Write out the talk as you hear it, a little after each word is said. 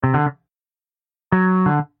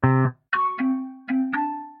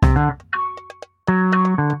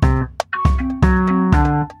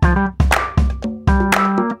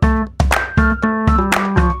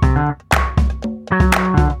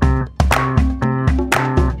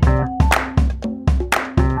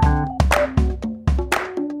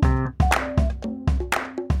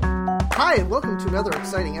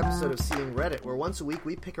Once a week,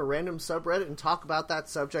 we pick a random subreddit and talk about that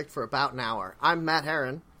subject for about an hour. I'm Matt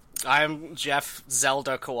Herron. I'm Jeff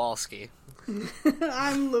Zelda Kowalski.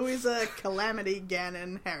 I'm Louisa Calamity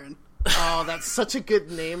Gannon Herron. Oh, that's such a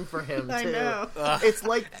good name for him, too. I know.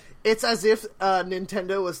 It's as if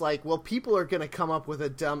Nintendo was like, well, people are going to come up with a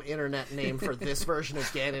dumb internet name for this version of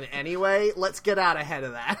Ganon anyway. Let's get out ahead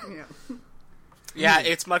of that. Yeah. Yeah,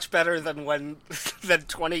 it's much better than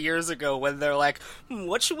 20 years ago when they're like,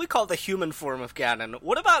 what should we call the human form of Ganon?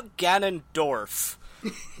 What about Ganondorf?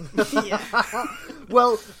 Yeah.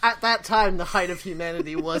 Well, at that time, the height of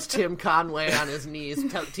humanity was Tim Conway on his knees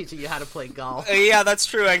teaching you how to play golf. Yeah, that's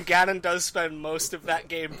true, and Ganon does spend most of that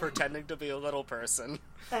game pretending to be a little person.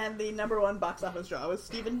 And the number one box office draw was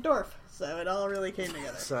Steven Dorff, so it all really came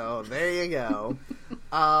together. So, there you go.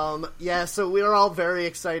 So we are all very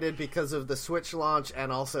excited because of the Switch launch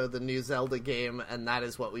and also the new Zelda game, and that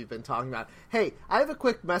is what we've been talking about. Hey, I have a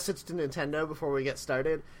quick message to Nintendo before we get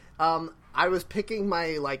started. I was picking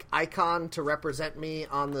my, icon to represent me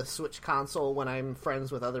on the Switch console when I'm friends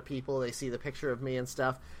with other people. They see the picture of me and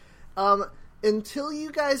stuff. Until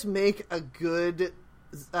you guys make a good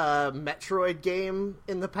Metroid game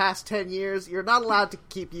in the past 10 years, you're not allowed to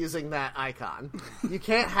keep using that icon. You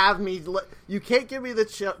can't have me... You can't give me the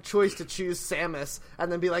choice to choose Samus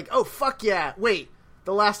and then be like, oh, fuck yeah, wait.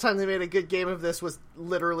 The last time they made a good game of this was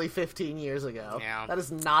literally 15 years ago. Yeah. That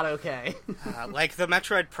is not okay. The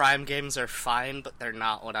Metroid Prime games are fine, but they're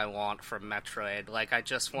not what I want from Metroid. I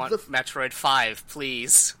just want Metroid 5,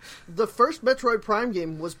 please. The first Metroid Prime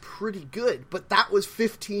game was pretty good, but that was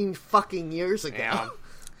 15 fucking years ago. Yeah.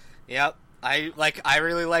 Yep. I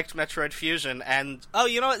really liked Metroid Fusion, and,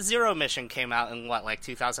 you know what? Zero Mission came out in,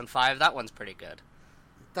 2005? That one's pretty good.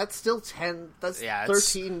 That's still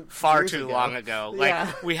 13 far years too ago. long ago.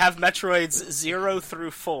 We have Metroids 0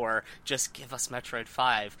 through 4. Just give us Metroid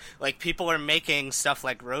 5. People are making stuff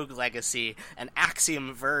like Rogue Legacy and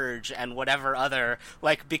Axiom Verge and whatever other...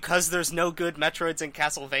 because there's no good Metroids and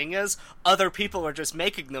Castlevanias, other people are just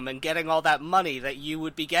making them and getting all that money that you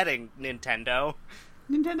would be getting, Nintendo.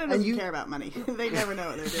 Nintendo doesn't care about money. They never know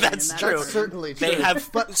what they're doing. That's true. That's certainly true. They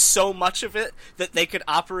have so much of it that they could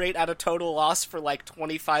operate at a total loss for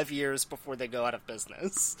 25 years before they go out of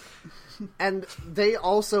business. And they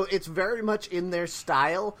also, it's very much in their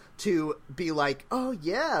style to be like, oh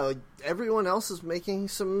yeah, everyone else is making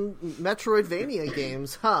some Metroidvania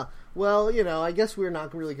games, huh? Well, I guess we're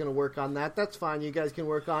not really going to work on that. That's fine, you guys can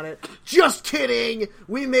work on it. Just kidding!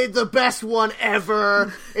 We made the best one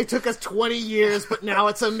ever! It took us 20 years, but now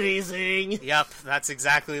it's amazing! Yep, that's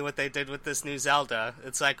exactly what they did with this new Zelda.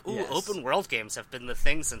 It's yes. Open world games have been the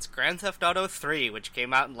thing since Grand Theft Auto 3, which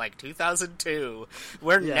came out in 2002.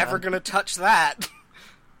 We're never going to touch that.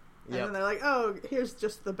 And then they're like, oh, here's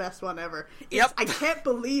just the best one ever. Yep. I can't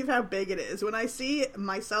believe how big it is. When I see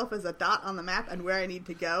myself as a dot on the map and where I need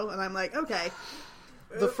to go, and I'm like, okay,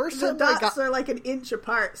 the first time the dots are an inch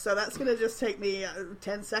apart, so that's going to just take me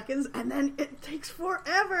 10 seconds, and then it takes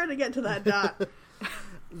forever to get to that dot.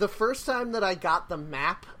 The first time that I got the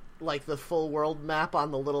map, the full world map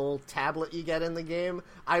on the little tablet you get in the game,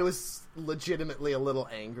 I was legitimately a little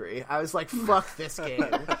angry. I was like, fuck this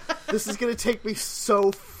game. This is gonna take me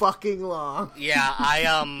so fucking long. Yeah,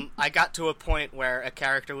 I got to a point where a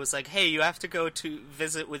character was like, hey, you have to go to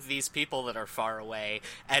visit with these people that are far away,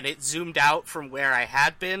 and it zoomed out from where I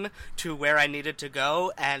had been to where I needed to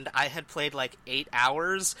go, and I had played 8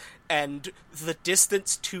 hours, and the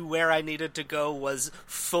distance to where I needed to go was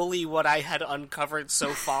fully what I had uncovered so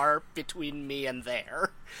far between me and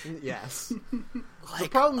there. Yes. The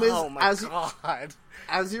problem is, oh my God.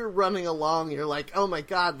 As you're running along, you're like, oh my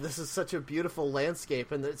god, this is such a beautiful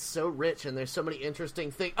landscape, and it's so rich, and there's so many interesting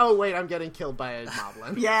things. Oh wait, I'm getting killed by a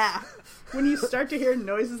moblin. Yeah. When you start to hear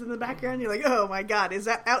noises in the background, you're like, oh my god, is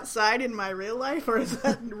that outside in my real life, or is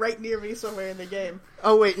that right near me somewhere in the game?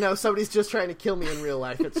 Oh wait, no, somebody's just trying to kill me in real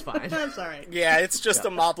life, it's fine. That's alright. Yeah, it's just a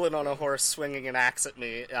moblin on a horse swinging an axe at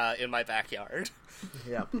me in my backyard.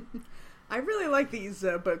 Yep. I really like these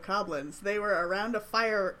bokoblins. They were around a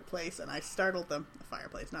fireplace, and I startled them. A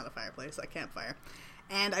fireplace, not a fireplace, a campfire.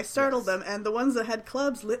 And I startled them, and the ones that had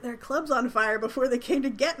clubs lit their clubs on fire before they came to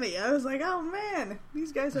get me. I was like, oh man,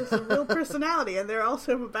 these guys have some real personality, and they're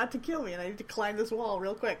also about to kill me, and I need to climb this wall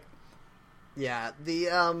real quick. Yeah,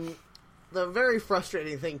 the very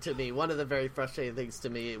frustrating thing to me, one of the very frustrating things to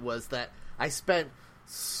me was that I spent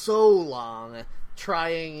so long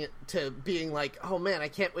trying to being like, oh man, I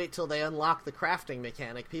can't wait till they unlock the crafting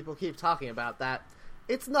mechanic. People keep talking about that.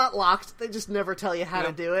 It's not locked. They just never tell you how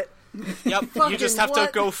to do it. Yep, you just have to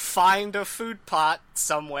go find a food pot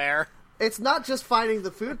somewhere. It's not just finding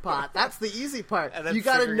the food pot. That's the easy part. You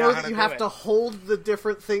gotta figuring know out how that to you do have it. to hold the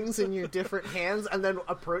different things in your different hands and then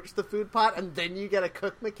approach the food pot and then you get a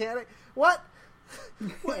cook mechanic. What?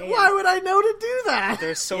 Why would I know to do that?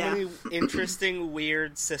 There's so Yeah. many interesting,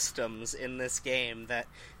 weird systems in this game that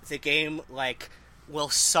the game, like, will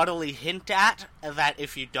subtly hint at that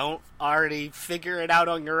if you don't already figure it out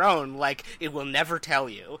on your own, like, it will never tell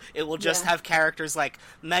you. It will just Yeah. have characters, like,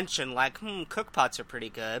 mention, like, cook pots are pretty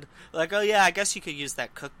good. Like, oh yeah, I guess you could use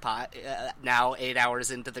that cook pot now 8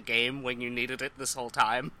 hours into the game when you needed it this whole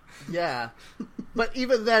time. Yeah. But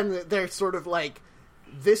even then, they're sort of like,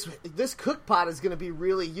 this cook pot is going to be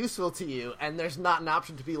really useful to you, and there's not an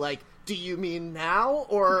option to be like, do you mean now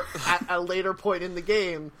or at a later point in the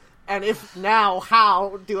game? And if now,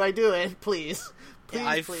 how do I do it? Please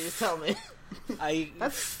tell me.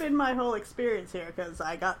 That's been my whole experience here, because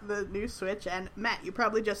I got the new Switch, and Matt, you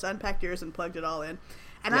probably just unpacked yours and plugged it all in.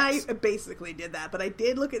 And Yes. I basically did that, but I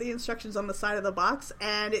did look at the instructions on the side of the box,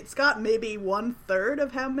 and it's got maybe 1/3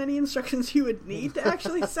 of how many instructions you would need to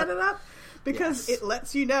actually set it up. Because Yes. it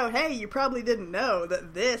lets you know, hey, you probably didn't know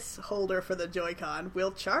that this holder for the Joy-Con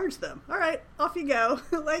will charge them. All right, off you go.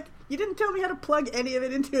 Like, you didn't tell me how to plug any of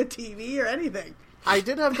it into a TV or anything. I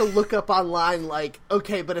did have to look up online, like,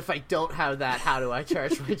 okay, but if I don't have that, how do I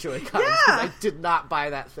charge my Joy-Cons? Because Yeah. I did not buy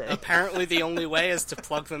that thing. Apparently the only way is to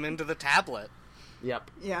plug them into the tablet. Yep.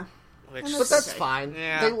 Yeah. Which And But that's Okay. fine.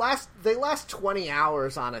 Yeah. They last 20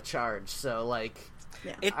 hours on a charge, so, like,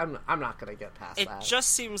 Yeah. I'm not going to get past It that. just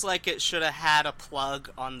seems like it should have had a plug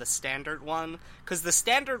on the standard one, because the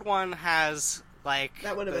standard one has, like...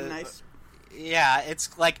 That would have been nice. Yeah, it's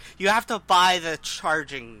like, you have to buy the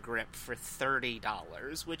charging grip for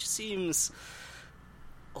 $30, which seems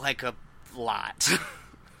like a lot.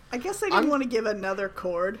 I guess they didn't want to give another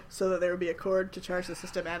cord so that there would be a cord to charge the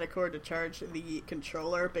system and a cord to charge the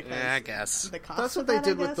controller, because Yeah, I guess. the cost That's what of they that,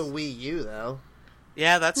 did I with the guess. Wii U, though.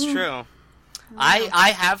 Yeah, that's true.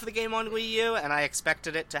 I have the game on Wii U, and I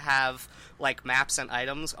expected it to have, like, maps and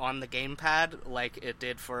items on the gamepad, like it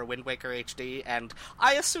did for Wind Waker HD, and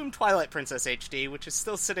I assume Twilight Princess HD, which is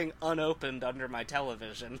still sitting unopened under my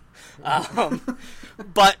television.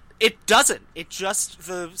 But it doesn't. It just,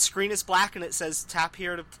 the screen is black and it says tap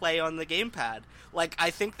here to play on the gamepad. Like,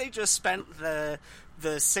 I think they just spent the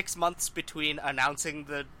 6 months between announcing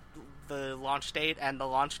the launch date and the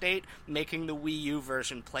launch date, making the Wii U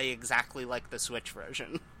version play exactly like the Switch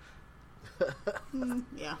version.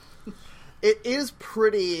 Yeah. It is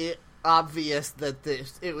pretty obvious that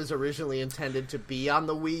it was originally intended to be on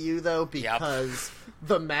the Wii U, though, because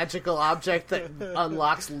the magical object that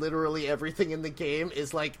unlocks literally everything in the game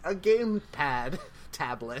is like a gamepad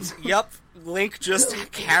tablet. Yep, Link just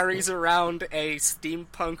carries around a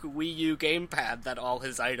steampunk Wii U gamepad that all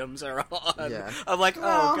his items are on. Yeah. I'm like, oh,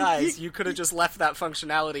 Well, guys, you could have just left that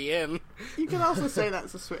functionality in. You can also say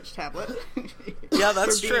that's a Switch tablet. Yeah,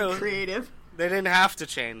 that's For being true. creative. They didn't have to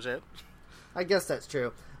change it. I guess that's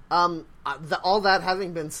true. All that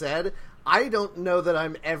having been said, I don't know that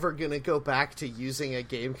I'm ever going to go back to using a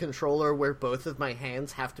game controller where both of my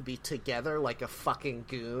hands have to be together like a fucking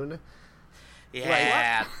goon.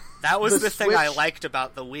 Yeah, that was The the thing I Switch- liked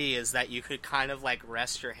about the Wii, is that you could kind of, like,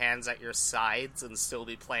 rest your hands at your sides and still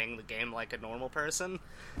be playing the game like a normal person.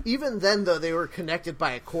 Even then, though, they were connected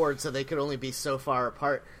by a cord, so they could only be so far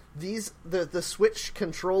apart. The Switch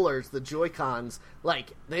controllers, the Joy-Cons,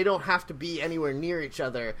 like, they don't have to be anywhere near each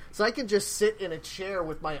other. So I can just sit in a chair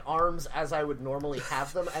with my arms as I would normally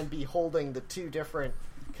have them and be holding the two different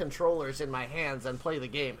controllers in my hands and play the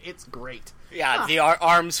game. It's great. Yeah, the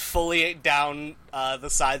arms fully down the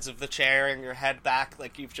sides of the chair and your head back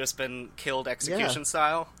like you've just been killed execution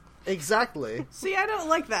style. Exactly. See, I don't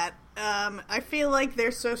like that. I feel like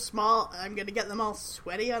they're so small, I'm going to get them all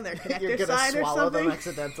sweaty on their You're connector gonna side or swallow them something.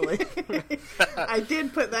 accidentally. I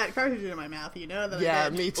did put that cartridge in my mouth, you know that I Yeah,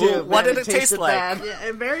 did. me too. Ooh, what Man, did it taste tasted like? bad.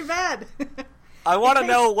 Yeah, very bad. I want to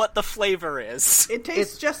tastes- know what the flavor is. It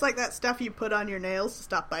tastes just like that stuff you put on your nails to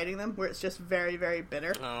stop biting them, where it's just very, very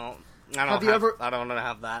bitter. Oh, Have you ever- I don't want to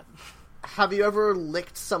have that. Have you ever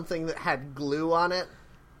licked something that had glue on it?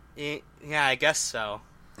 Yeah, I guess so.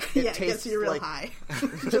 Yeah, it tastes gets you real like- high.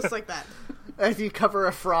 Just like that. If you cover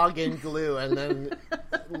a frog in glue and then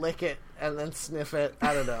lick it and then sniff it,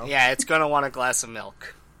 I don't know. Yeah, it's gonna want a glass of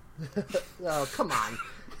milk. Oh, come on.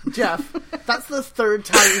 Jeff, that's the third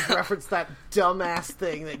time you've referenced that dumbass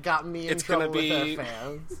thing that got me in trouble with our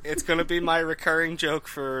fans. It's gonna be my recurring joke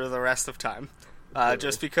for the rest of time.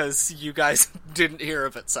 Just because you guys didn't hear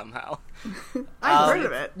of it somehow. I've heard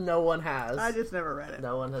of it. No one has. I just never read it.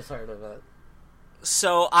 No one has heard of it.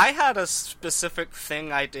 So I had a specific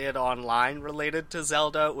thing I did online related to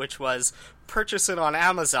Zelda, which was purchase it on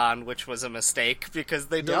Amazon, which was a mistake because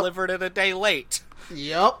they delivered it a day late.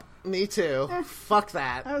 Yup, me too. Fuck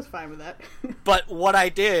that. I was fine with that. But what I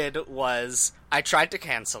did was I tried to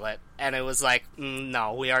cancel it, and it was like,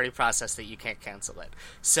 no, we already processed it, you can't cancel it.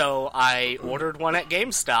 So I ordered one at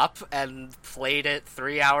GameStop and played it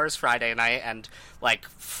 3 hours Friday night and like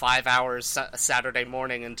 5 hours Saturday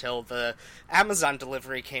morning until the Amazon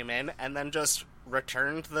delivery came in, and then just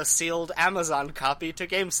returned the sealed Amazon copy to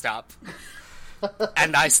GameStop.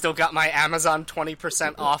 And I still got my Amazon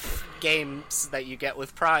 20% off games that you get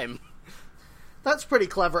with Prime. That's pretty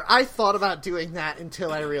clever. I thought about doing that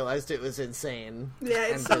until I realized it was insane. Yeah,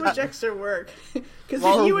 it's so much extra work. Because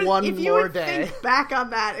Well, if you would, one if you more would day. think back on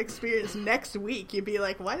that experience next week, you'd be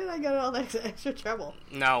like, why did I go to all that extra trouble?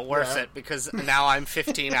 No, worth Yeah. it, because now I'm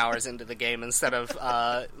 15 hours into the game instead of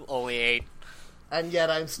only 8. And yet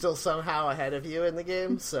I'm still somehow ahead of you in the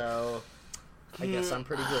game, so I guess I'm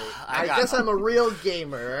pretty great. I guess I'm a real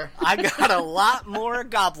gamer. I got a lot more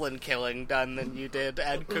goblin killing done than you did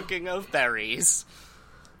and cooking of berries.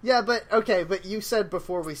 Yeah, but you said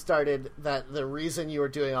before we started that the reason you were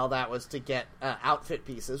doing all that was to get outfit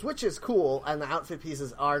pieces, which is cool, and the outfit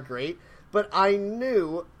pieces are great, but I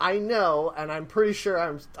know, and I'm pretty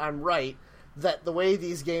sure I'm right, that the way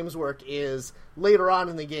these games work is later on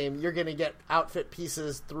in the game you're going to get outfit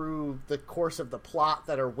pieces through the course of the plot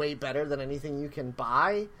that are way better than anything you can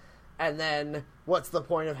buy, and then what's the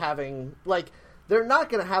point of having, like, they're not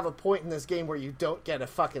going to have a point in this game where you don't get a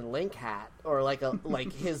fucking Link hat or like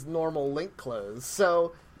his normal Link clothes.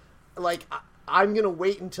 So like I'm going to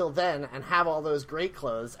wait until then and have all those great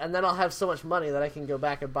clothes, and then I'll have so much money that I can go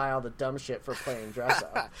back and buy all the dumb shit for playing dress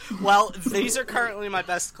up. Well, these are currently my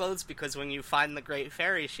best clothes because when you find the Great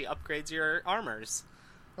Fairy, she upgrades your armors.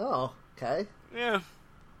 Oh, okay. Yeah.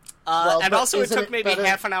 Well, and but also it isn't took it maybe better-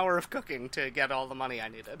 half an hour of cooking to get all the money I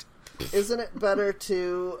needed. Isn't it better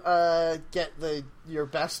to get your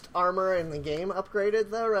best armor in the game upgraded,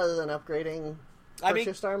 though, rather than upgrading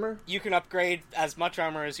purchased armor? You can upgrade as much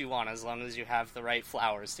armor as you want as long as you have the right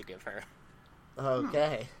flowers to give her.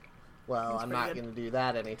 Okay. Well, I'm not going to do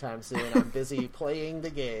that anytime soon. I'm busy playing the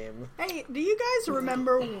game. Hey, do you guys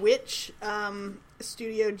remember which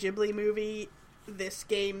Studio Ghibli movie this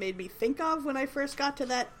game made me think of when I first got to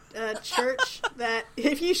that church? That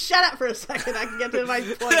if you shut up for a second, I can get to my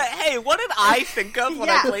point. Hey, what did I think of when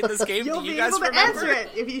I played this game? You'll Do you be guys able to remember? answer it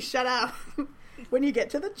if you shut up. When you get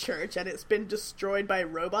to the church and it's been destroyed by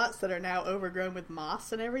robots that are now overgrown with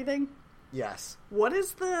moss and everything. Yes. What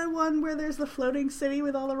is the one where there's the floating city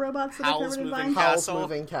with all the robots that Howl's are covered in Moving vines? Howl's Castle.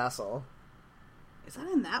 Moving Castle. Is that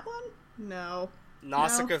in that one? No.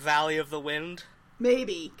 Nausicaa No. Valley of the Wind.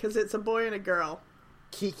 Maybe, because it's a boy and a girl.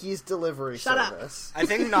 Kiki's Delivery Shut up. Service. I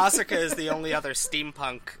think Nausicaa is the only other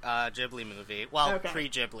steampunk Ghibli movie. Well, Okay.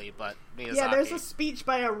 pre-Ghibli, but Miyazaki. Yeah, there's a speech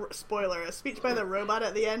by a speech by the robot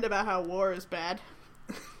at the end about how war is bad.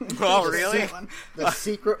 Oh, really? That one. The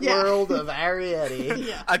Secret Yeah. World of Arietti.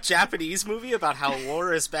 Yeah. A Japanese movie about how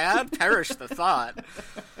war is bad? Perish the thought.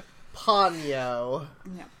 Ponyo.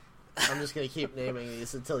 Yeah. I'm just going to keep naming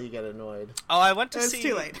these until you get annoyed. Oh, I went to It's see...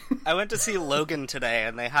 too late. I went to see Logan today,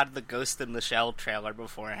 and they had the Ghost in the Shell trailer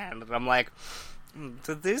beforehand, and I'm like...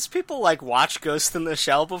 Did these people, like, watch Ghost in the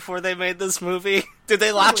Shell before they made this movie? Did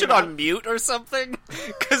they watch it Probably on mute or something?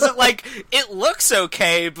 Because, it looks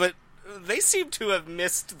okay, but they seem to have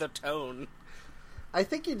missed the tone. I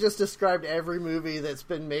think you just described every movie that's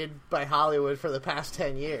been made by Hollywood for the past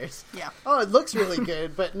 10 years. Yeah. Oh, it looks really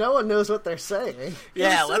good, but no one knows what they're saying.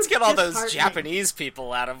 Yeah, so let's get all those disheartening. Japanese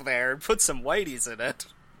people out of there and put some whiteys in it.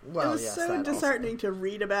 Well, It was yes, so that also. disheartening to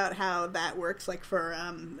read about how that works, like for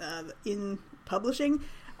in publishing,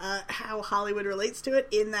 how Hollywood relates to it.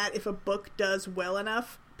 In that, if a book does well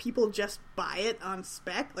enough, people just buy it on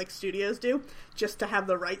spec, like studios do, just to have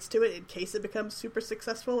the rights to it in case it becomes super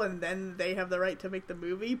successful, and then they have the right to make the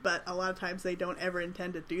movie. But a lot of times, they don't ever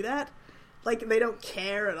intend to do that. Like, they don't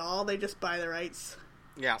care at all. They just buy the rights,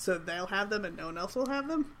 Yeah. so they'll have them, and no one else will have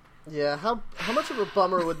them. Yeah, how much of a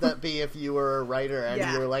bummer would that be if you were a writer and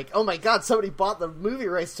Yeah. you were like, oh my god, somebody bought the movie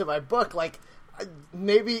rights to my book, like,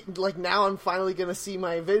 maybe, like, now I'm finally gonna see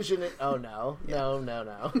my vision. Oh no,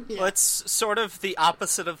 no. Well, it's sort of the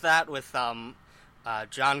opposite of that with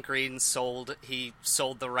John Green sold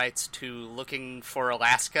the rights to Looking for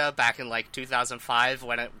Alaska back in like 2005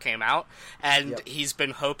 when it came out, and he's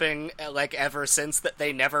been hoping like ever since that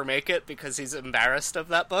they never make it because he's embarrassed of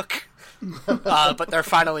that book. But they're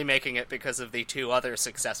finally making it because of the 2 other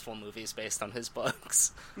successful movies based on his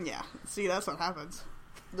books. Yeah, see, that's what happens.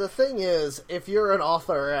 The thing is, if you're an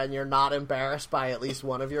author and you're not embarrassed by at least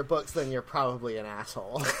one of your books, then you're probably an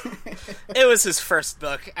asshole. It was his first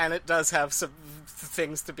book, and it does have some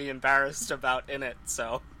things to be embarrassed about in it,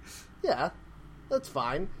 so... Yeah, that's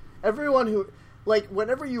fine. Everyone who... Like,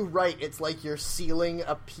 whenever you write, it's like you're sealing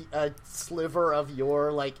a sliver of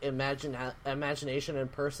your, like, imagination and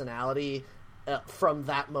personality from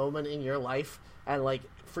that moment in your life, and, like,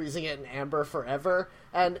 freezing it in amber forever,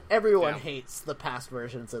 and everyone hates the past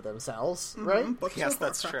versions of themselves, right? Yes,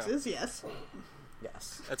 that's true. Yes.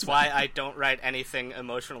 Yes. That's why I don't write anything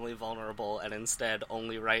emotionally vulnerable, and instead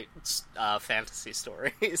only write fantasy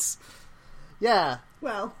stories. Yeah.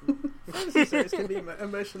 Well, fantasy stories can be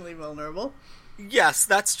emotionally vulnerable. Yes,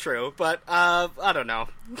 that's true, but, I don't know.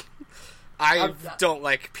 I don't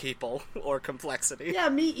like people or complexity. Yeah,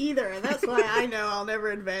 me either, and that's why I know I'll never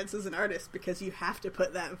advance as an artist, because you have to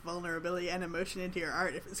put that vulnerability and emotion into your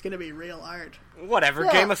art if it's going to be real art. Whatever,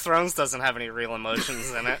 Game of Thrones doesn't have any real emotions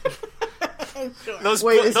in it. Sure. Those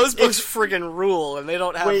books friggin' rule, and they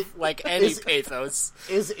don't have, any pathos.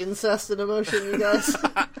 Is incest an emotion, you guys?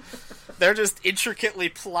 They're just intricately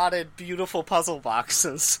plotted, beautiful puzzle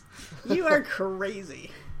boxes. You are crazy.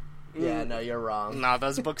 Yeah, no, you're wrong. No,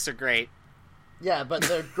 those books are great. Yeah, but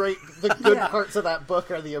they're great. The good parts of that book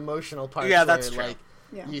are the emotional parts. Yeah, that's where,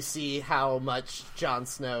 true. You see how much Jon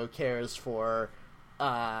Snow cares for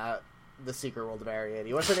the Secret World of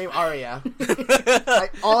Arrietty. What's her name? Arya.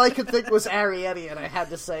 All I could think was Arrietty, and I had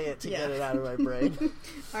to say it to get it out of my brain.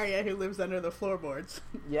 Arya, who lives under the floorboards.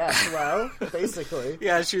 Yeah, well, basically.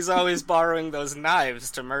 Yeah, she's always borrowing those knives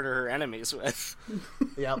to murder her enemies with.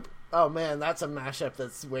 Yep. Oh man, that's a mashup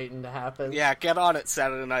that's waiting to happen. Yeah, get on it,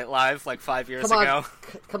 Saturday Night Live, 5 years ago.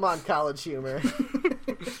 Come on, College Humor.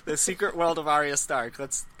 The Secret World of Arya Stark.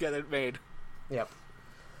 Let's get it made. Yep.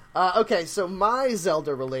 Okay, so my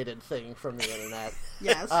Zelda-related thing from the internet.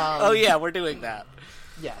 Yes. Oh yeah, we're doing that.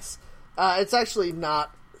 Yes. It's actually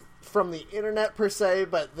not from the internet per se,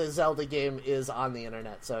 but the Zelda game is on the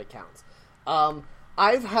internet, so it counts.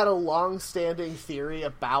 I've had a long-standing theory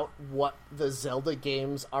about what the Zelda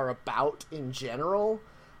games are about in general,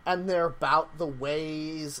 and they're about the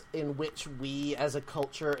ways in which we, as a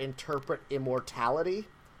culture, interpret immortality.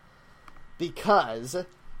 Because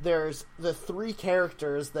there's the 3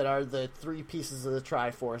 characters that are the 3 pieces of the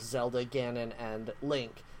Triforce, Zelda, Ganon, and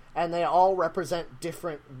Link, and they all represent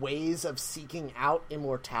different ways of seeking out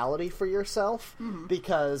immortality for yourself,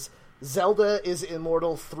 because Zelda is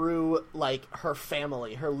immortal through, her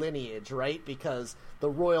family, her lineage, right? Because the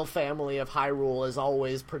royal family of Hyrule is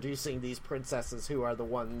always producing these princesses who are the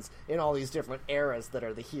ones in all these different eras that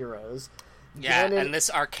are the heroes. Yeah, and this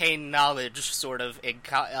arcane knowledge sort of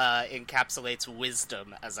encapsulates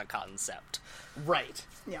wisdom as a concept. Right.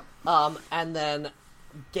 Yeah. And then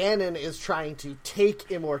Ganon is trying to take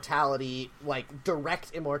immortality,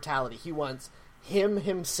 direct immortality. He wants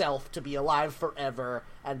himself to be alive forever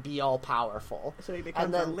and be all-powerful. So he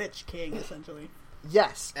becomes a Lich King, essentially.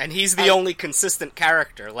 Yes. And he's the only consistent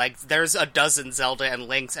character. There's a dozen Zelda and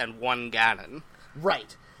Links and one Ganon.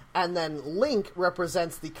 Right. And then Link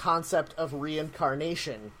represents the concept of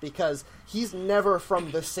reincarnation, because he's never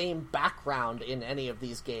from the same background in any of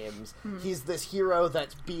these games. He's this hero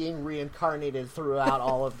that's being reincarnated throughout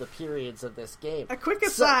all of the periods of this game. A quick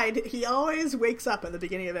aside, he always wakes up at the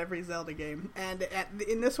beginning of every Zelda game, and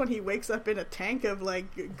in this one he wakes up in a tank of,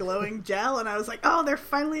 glowing gel, and I was like, oh, they're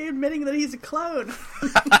finally admitting that he's a clone!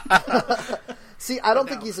 See, I don't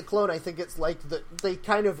think he's a clone. I think it's they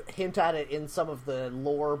kind of hint at it in some of the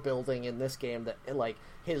lore building in this game that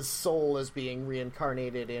his soul is being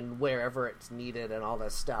reincarnated in wherever it's needed and all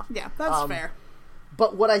this stuff. Yeah, that's fair.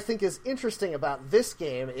 But what I think is interesting about this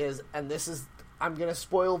game is, and this is, I'm going to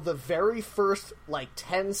spoil the very first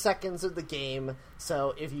 10 seconds of the game.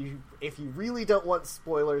 So if you really don't want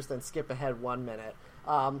spoilers, then skip ahead 1 minute.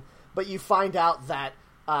 But you find out that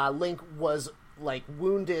Link was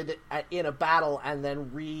wounded in a battle and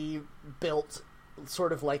then rebuilt,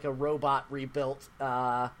 sort of like a robot rebuilt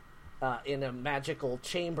in a magical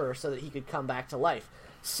chamber so that he could come back to life.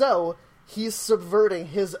 So he's subverting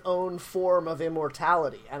his own form of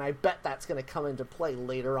immortality, and I bet that's going to come into play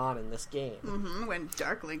later on in this game. When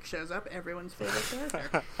Dark Link shows up, everyone's favorite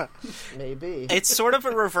character. Maybe. It's sort of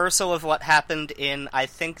a reversal of what happened in, I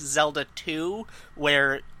think, Zelda 2,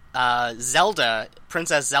 where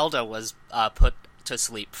Princess Zelda was put to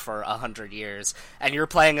sleep for 100 years, and you're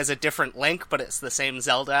playing as a different Link, but it's the same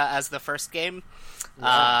Zelda as the first game.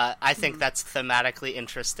 I think that's thematically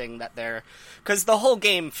interesting that they're... Because the whole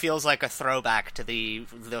game feels like a throwback to the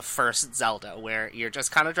first Zelda, where you're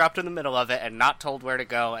just kind of dropped in the middle of it and not told where to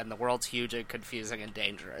go, and the world's huge and confusing and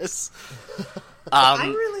dangerous. I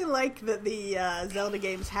really like that the Zelda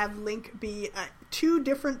games have Link be two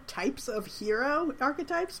different types of hero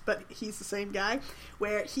archetypes, but he's the same guy,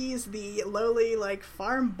 where he's the lowly, like,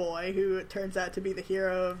 farm boy who turns out to be the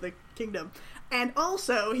hero of the kingdom. And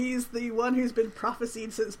also, he's the one who's been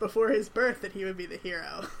prophesied since before his birth that he would be the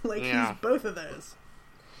hero. Like, he's both of those.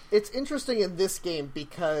 It's interesting in this game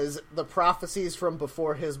because the prophecies from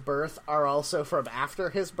before his birth are also from after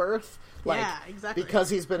his birth. Like, yeah, exactly. Because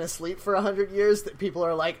he's been asleep for 100 years, that people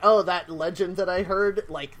are like, oh, that legend that I heard,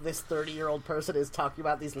 like, this 30-year-old person is talking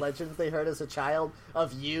about these legends they heard as a child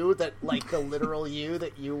of you, that, like, the literal you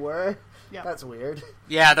that you were. Yep. That's weird.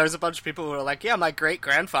 Yeah, there's a bunch of people who are like, yeah, my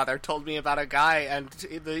great-grandfather told me about a guy, and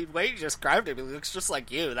the way he described him, he looks just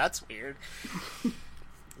like you. That's weird.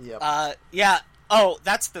 Yep. Yeah. Oh,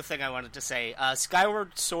 that's the thing I wanted to say.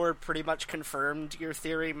 Skyward Sword pretty much confirmed your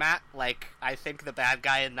theory, Matt. Like, I think the bad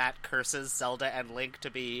guy in that curses Zelda and Link to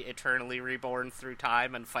be eternally reborn through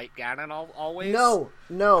time and fight Ganon always. No.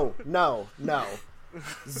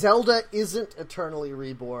 Zelda isn't eternally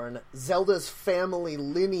reborn. Zelda's family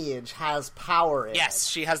lineage has power in it. Yes,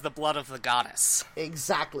 she has the blood of the goddess.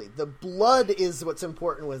 Exactly. The blood is what's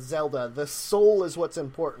important with Zelda, the soul is what's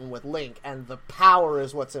important with Link, and the power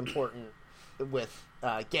is what's important with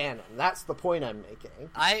Ganon. That's the point I'm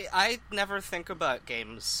making. I never think about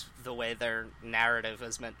games the way their narrative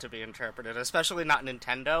is meant to be interpreted, especially not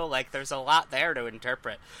Nintendo. Like, there's a lot there to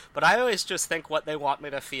interpret, but I always just think what they want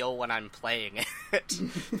me to feel when I'm playing it,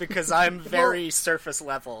 because I'm very surface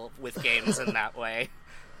level with games in that way.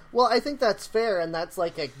 Well, I think that's fair, and that's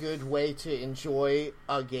like a good way to enjoy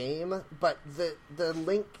a game, but the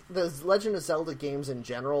Legend of Zelda games in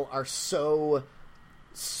general are so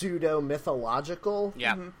pseudo-mythological.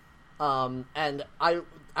 Yeah. And I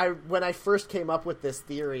when I first came up with this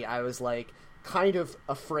theory, I was like kind of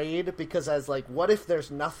afraid, because I was like, what if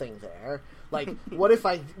there's nothing there? Like, what if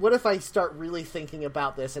I start really thinking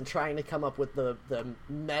about this and trying to come up with the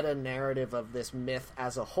meta narrative of this myth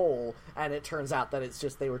as a whole, and it turns out that it's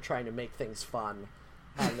just they were trying to make things fun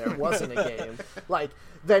and there wasn't a game. Like,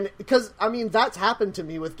 then, because, I mean, that's happened to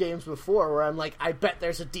me with games before, where I'm like, I bet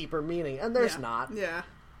there's a deeper meaning, and there's not. Yeah,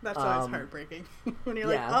 that's always heartbreaking. When you're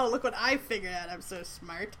like, oh, look what I figured out, I'm so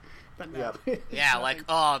smart. But no. Yep. Yeah, like,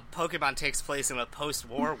 oh, Pokemon takes place in a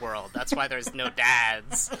post-war world, that's why there's no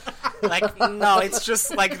dads. Like, no, it's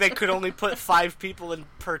just like they could only put 5 people in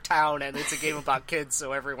per town, and it's a game about kids,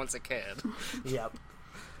 so everyone's a kid. Yep.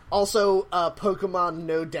 Also, Pokemon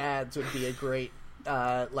No Dads would be a great,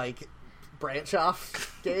 like,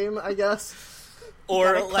 branch-off game, I guess.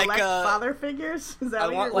 Or, like, father figures? Is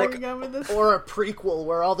that what you're going with this? Or a prequel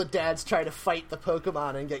where all the dads try to fight the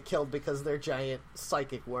Pokemon and get killed because they're giant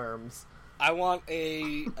psychic worms. I want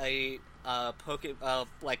a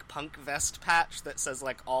like, punk vest patch that says,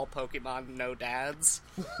 like, all Pokemon no dads.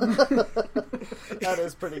 That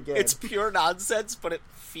is pretty good. It's pure nonsense, but it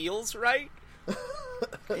feels right.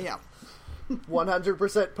 Yeah.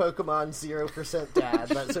 100% Pokemon, 0% dad.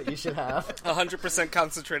 That's what you should have. 100%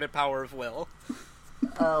 concentrated power of will.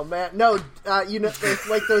 Oh man, no! You know,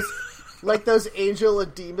 like those angel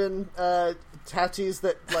and demon tattoos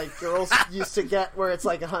that like girls used to get, where it's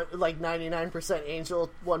like 99% angel,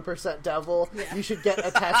 1% devil. Yeah. You should get a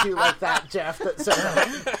tattoo like that, Jeff. That says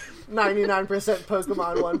 99%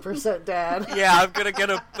 Pokemon, 1% dad. Yeah, I'm gonna get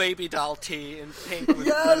a baby doll tee in pink with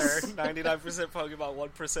glitter. 99% Pokemon,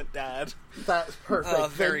 1% dad. That's perfect. Oh,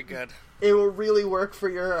 very good. It will really work for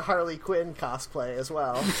your Harley Quinn cosplay as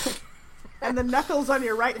well. And the knuckles on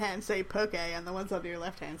your right hand say Poke, and the ones on your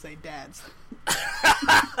left hand say Dads.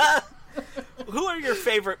 Who are your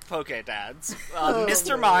favorite Poke dads?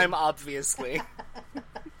 Mr. Mime, obviously.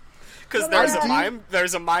 Because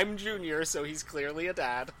there's a Mime Junior, so he's clearly a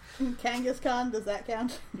dad. Kangaskhan, does that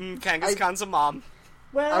count? Kangaskhan's a mom.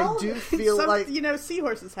 Well, I do feel like... You know,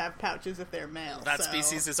 seahorses have pouches if they're male. That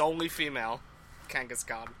species is only female.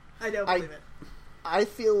 Kangaskhan. I don't believe it. I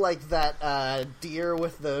feel like that deer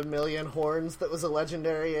with the million horns that was a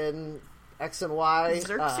legendary in X and Y.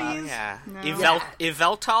 Xerxes? Yeah. No.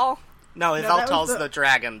 Yveltal? No, Yveltal's the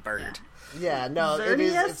dragon bird. Yeah, no,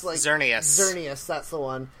 Xerneas? it's like... Xerneas. Xerneas, that's the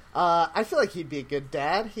one. I feel like he'd be a good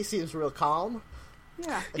dad. He seems real calm.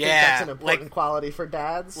 Yeah. I think that's an important quality for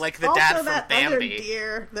dads. Like the also, dad from that Bambi. other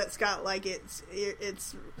deer that's got like its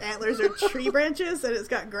antlers are tree branches and it's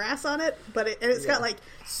got grass on it, but it's got like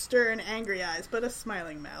stern, angry eyes, but a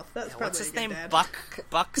smiling mouth. That's probably What's his a good name? dad.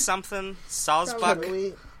 Buck something?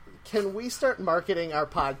 Sawsbuck? Can we start marketing our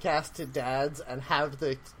podcast to dads and have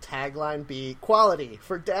the tagline be "Quality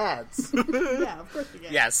for dads"? Yeah, of course you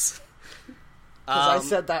can. Yes. Because I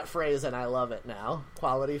said that phrase and I love it now.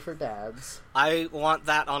 Quality for dads. I want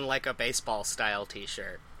that on like a baseball style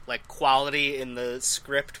t-shirt. Like quality in the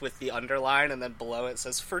script with the underline, and then below it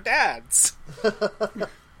says "for dads."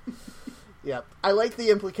 Yep. I like the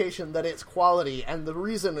implication that it's quality, and the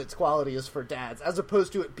reason it's quality is for dads, as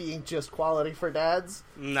opposed to it being just quality for dads.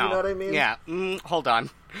 No. You know what I mean? Yeah. Hold on.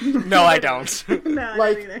 No, I don't. No, I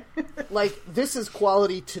Like- don't either. Like, this is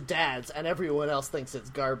quality to dads, and everyone else thinks it's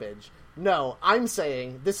garbage. No, I'm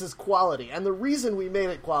saying this is quality, and the reason we made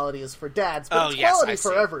it quality is for dads, but it's quality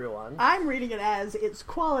for everyone. I'm reading it as it's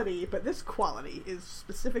quality, but this quality is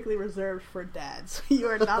specifically reserved for dads. You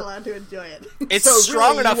are not allowed to enjoy it. It's So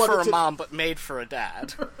strong really, enough you for a wanted to- mom, but made for a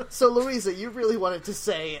dad. So, Louisa, you really wanted to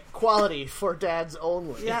say quality for dads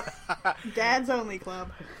only. Yep. Dads only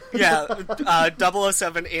club. Yeah,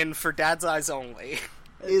 007 in for dad's eyes only.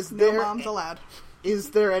 Is No there moms allowed.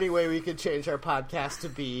 Is there any way we could change our podcast to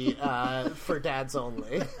be for dads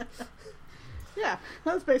only? Yeah,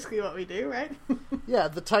 that's basically what we do, right? Yeah,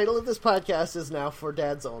 the title of this podcast is now For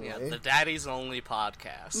Dads Only. Yeah, the daddy's only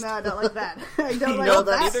podcast. No, I don't like that. I don't like No,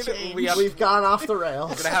 that that's- change. We've gone off the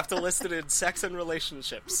rails. I'm gonna have to list it in sex and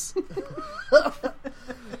relationships.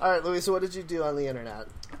 Alright, Louisa, what did you do on the internet?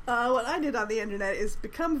 What I did on the internet is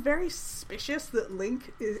become very suspicious that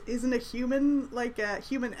Link isn't a human, like a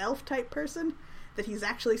human elf type person. That he's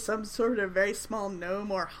actually some sort of very small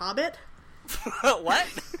gnome or hobbit. What?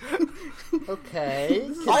 Okay.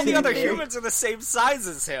 All the other continue. humans are the same size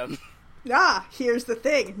as him. Ah, here's the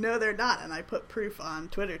thing. No, they're not, and I put proof on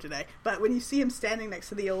Twitter today. But when you see him standing next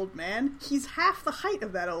to the old man, he's half the height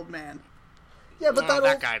of that old man. Yeah, but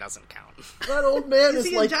that guy doesn't count. that old man Is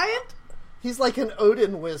is he like... a giant? He's like an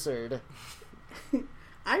Odin wizard.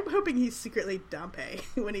 I'm hoping he's secretly Dampé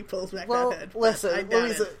when he pulls back Well, that hood. but I listen, doubt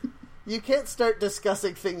Louisa, it. you can't start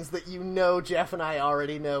discussing things that you know Jeff and I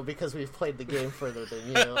already know because we've played the game further than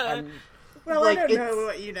you. And, Well, like, I don't it's- know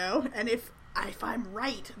what you know, and if I'm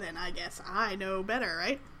right, then I guess I know better,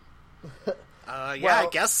 right? Yeah, I Well-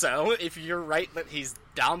 guess so. If you're right that he's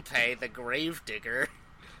Dampé, the Gravedigger.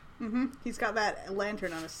 He's got that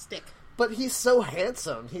lantern on a stick. But he's so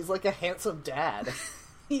handsome. He's like a handsome dad.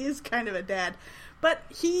 He is kind of a dad, but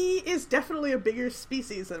he is definitely a bigger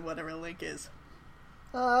species than whatever Link is.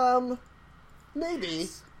 Maybe.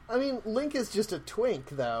 I mean, Link is just a twink,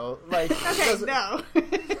 though. Like, he Okay, doesn't- no.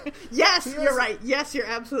 Yes, He you're doesn't- right. Yes, you're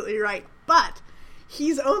absolutely right. But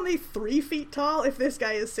he's only 3 feet tall if this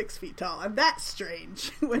guy is 6 feet tall, and that's strange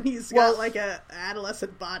when he's Well- got like a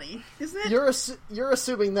adolescent body, isn't it? You're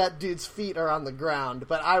assuming that dude's feet are on the ground,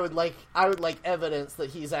 but I would like evidence that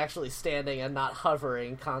he's actually standing and not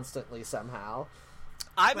hovering constantly somehow.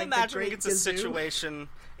 I'm Like the imagining Great it's a Gazoo? situation.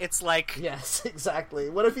 It's like Yes, exactly.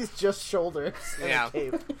 What if he's just shoulders and Yeah. a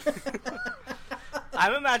cape?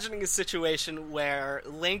 I'm imagining a situation where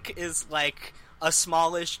Link is like a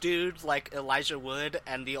smallish dude like Elijah Wood,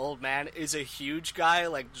 and the old man is a huge guy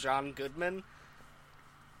like John Goodman.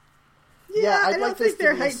 Yeah, I'd I don't like this think to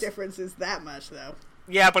their be height s- difference is that much, though.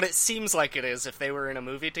 Yeah, but it seems like it is. If they were in a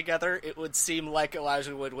movie together, it would seem like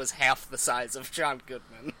Elijah Wood was half the size of John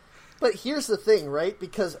Goodman. But here's the thing, right?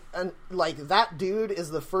 Because like that dude is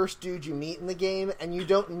the first dude you meet in the game, and you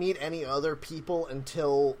don't meet any other people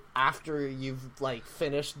until after you've like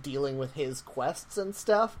finished dealing with his quests and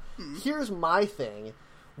stuff. Here's my thing: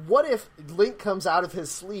 what if Link comes out of his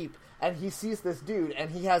sleep and he sees this dude, and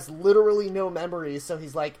he has literally no memories, so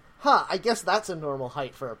he's like, huh, I guess that's a normal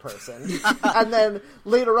height for a person. And then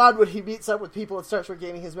later on, when he meets up with people and starts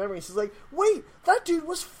regaining his memories, he's like, wait, that dude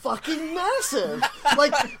was fucking massive.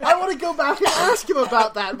 Like, I want to go back and ask him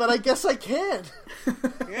about that, but I guess I can't.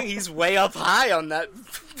 Yeah, he's way up high on that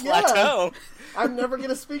Yeah. plateau. I'm never going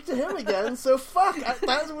to speak to him again, so fuck.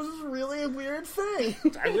 That was really a weird thing.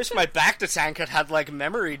 I wish my Bacta tank had like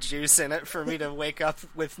memory juice in it for me to wake up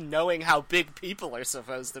with knowing how big people are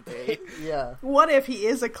supposed to be. Yeah. What if he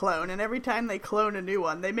is a clone, and every time they clone a new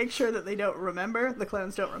one, they make sure that the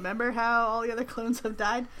clones don't remember how all the other clones have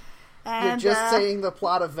died? You're And, just saying the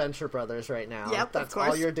plot of Venture Brothers right now. Yep, That's of course.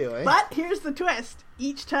 all you're doing. But here's the twist.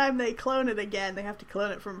 Each time they clone it again, they have to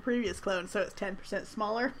clone it from a previous clone, so it's 10%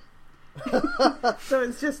 smaller. So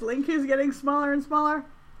it's just Link who's getting smaller and smaller.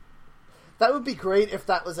 That would be great if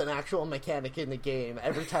that was an actual mechanic in the game.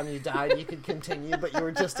 Every time you died, you could continue, but you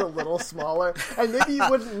were just a little smaller. And maybe you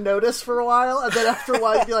wouldn't notice for a while, and then after a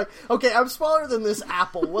while you'd be like, okay, I'm smaller than this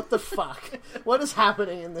apple. What the fuck? What is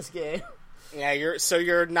happening in this game? Yeah, you're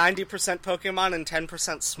 90% Pokemon and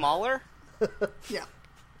 10% smaller? Yeah,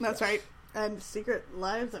 that's right. And Secret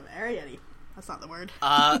Lives of Arietti. That's not the word.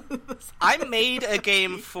 I made a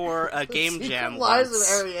game for a game jam Lives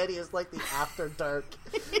once. of Arietti is like the After Dark.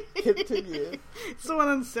 Continue. It's the one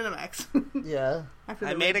on Cinemax. Yeah.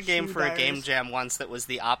 I made a game for a game jam once that was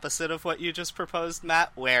the opposite of what you just proposed,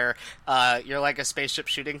 Matt, where you're like a spaceship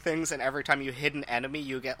shooting things, and every time you hit an enemy,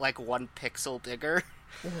 you get like 1 pixel bigger.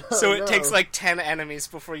 So it takes like 10 enemies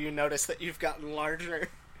before you notice that you've gotten larger.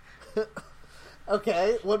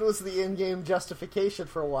 Okay, what was the in-game justification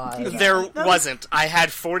for why? There wasn't. I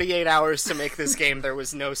had 48 hours to make this game. There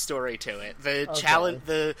was no story to it. The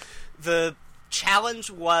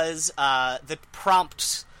challenge was the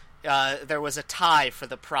prompt. There was a tie for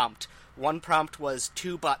the prompt. One prompt was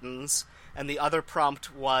 2 buttons, and the other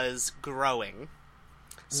prompt was growing.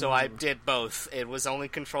 So I did both. It was only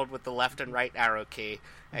controlled with the left and right arrow key,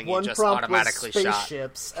 and One you just prompt automatically was shot.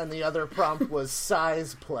 spaceships, and the other prompt was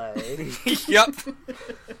size play. Yep.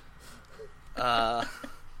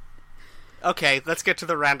 Okay, let's get to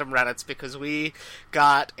the random Reddits, because we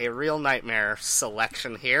got a real nightmare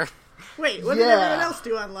selection here. Wait, what did everyone else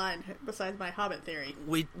do online besides my Hobbit theory?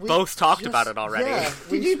 We both talked about it already. Yeah,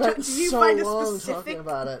 Did you spent so find a long specific? talking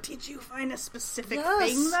about it. Did you find a specific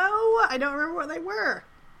Yes. thing though? I don't remember what they were.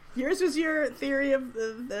 Yours was your theory of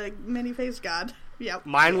the many-faced god. Yep.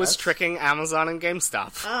 Mine was Yes. tricking Amazon and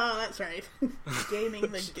GameStop. Oh, that's right. Gaming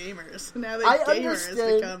the gamers. Now the I gamers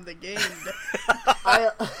understand. become the gamed.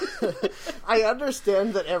 I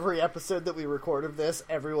understand that every episode that we record of this,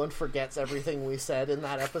 everyone forgets everything we said in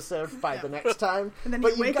that episode by the next time. And then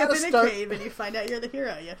but you wake up gotta in a cave and you find out you're the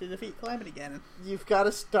hero. You have to defeat Calamity Ganon. You've got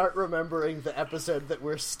to start remembering the episode that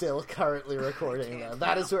we're still currently recording. Though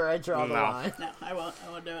that is where I draw the No. line. No, I won't.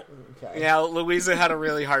 I won't do it. Okay. Yeah, Louisa had a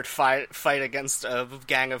really hard fight against a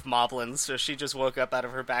gang of moblins, so she just woke up out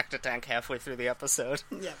of her back to tank halfway through the episode.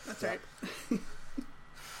 Yeah, that's right.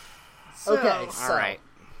 Okay, so Alright.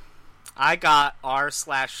 I got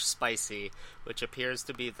r/spicy, which appears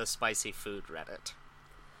to be the spicy food Reddit.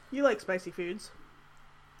 You like spicy foods.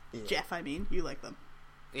 Yeah. Jeff, I mean, you like them.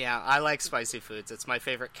 Yeah, I like spicy foods. It's my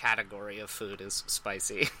favorite category of food is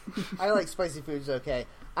spicy. I like spicy foods. Okay,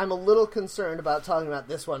 I'm a little concerned about talking about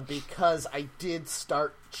this one because I did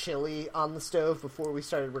start chili on the stove before we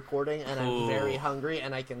started recording, and I'm Ooh. very hungry,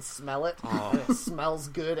 and I can smell it. Oh. And it smells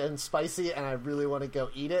good and spicy, and I really want to go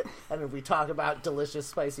eat it. And if we talk about delicious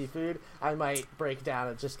spicy food, I might break down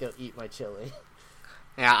and just go eat my chili.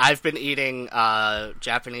 Yeah, I've been eating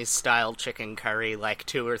Japanese-style chicken curry like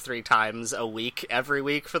 2 or 3 times a week, every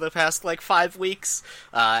week for the past, 5 weeks,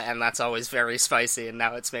 and that's always very spicy, and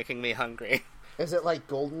now it's making me hungry. Is it like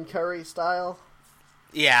golden curry style?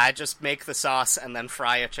 Yeah, I just make the sauce and then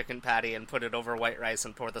fry a chicken patty and put it over white rice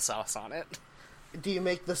and pour the sauce on it. Do you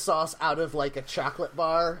make the sauce out of like a chocolate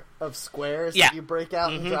bar of squares Yeah. that you break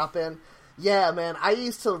out and drop in? Yeah, man, I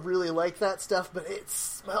used to really like that stuff, but it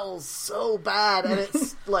smells so bad, and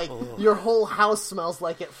it's like your whole house smells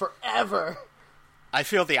like it forever. I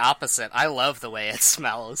feel the opposite. I love the way it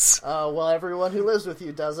smells. Well, everyone who lives with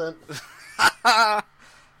you doesn't. That's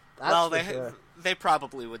Well, for sure. they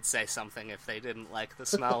probably would say something if they didn't like the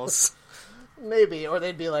smells. Maybe, or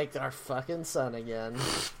they'd be like, our fucking son again.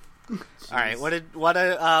 All right, what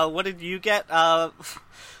did you get?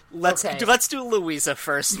 Let's Okay. let's do Louisa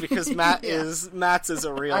first because Matt's is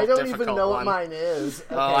a real I don't difficult even know one. what mine is.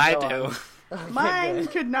 Okay, I go do. on. Okay, Mine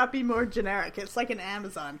good. could not be more generic. It's like an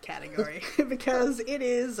Amazon category because it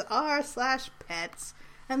is r/pets,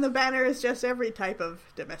 and the banner is just every type of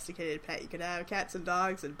domesticated pet. You could have cats and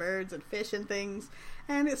dogs and birds and fish and things,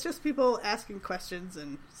 and it's just people asking questions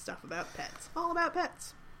and stuff about pets. All about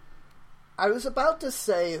pets. I was about to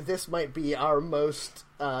say this might be our most,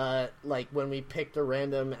 when we picked a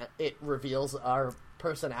random, it reveals our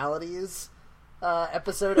personalities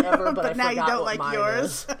episode ever, but I now forgot you don't what like mine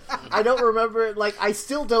yours. is. I don't remember it. I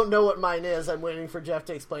still don't know what mine is. I'm waiting for Jeff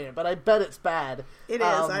to explain it, but I bet it's bad. It is.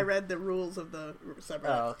 I read the rules of the subreddit.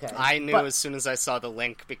 Oh, okay. I knew But- as soon as I saw the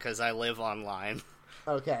link because I live online.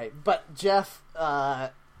 Okay, but Jeff's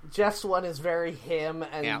one is very him,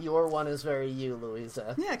 and Yeah. your one is very you,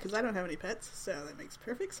 Louisa. Yeah, because I don't have any pets, so that makes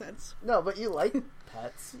perfect sense. No, but you like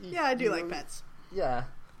pets. Yeah, I do like pets. Yeah.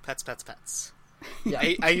 Pets.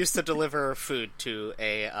 Yeah. I used to deliver food to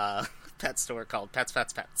a pet store called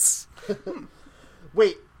Pets.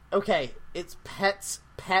 Wait, okay, it's pets,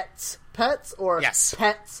 or Yes.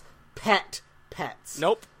 pets, pet pets.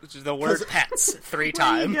 Nope. The word pets 3 Where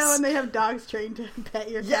times. you go and they have dogs trained to pet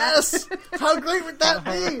your cat. Yes! How great would that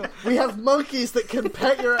be? We have monkeys that can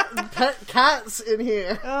pet cats in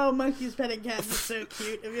here. Oh, monkeys petting cats is so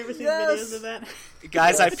cute. Have you ever seen Yes. videos of that?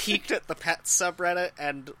 Guys, I peeked at the pets subreddit,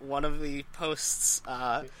 and one of the posts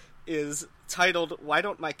is titled, "Why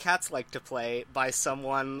Don't My Cats Like to Play?" by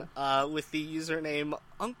someone with the username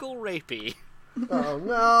Uncle Rapey. Oh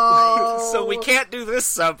no! So we can't do this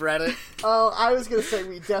subreddit. Oh, I was gonna say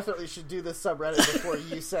we definitely should do this subreddit before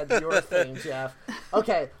you said your thing, Jeff.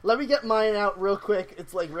 Okay, let me get mine out real quick.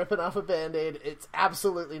 It's like ripping off a Band-Aid. It's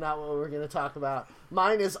absolutely not what we're gonna talk about.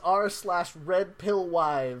 Mine is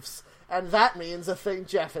r/redpillwives, and that means a thing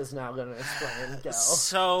Jeff is now gonna explain. Go.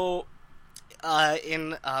 So,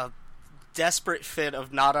 in a desperate fit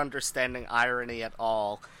of not understanding irony at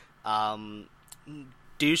all,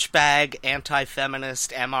 douchebag,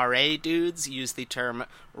 anti-feminist MRA dudes use the term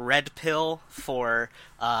red pill for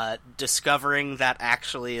discovering that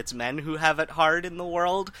actually it's men who have it hard in the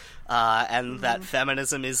world, and that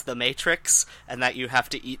feminism is the Matrix, and that you have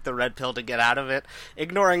to eat the red pill to get out of it,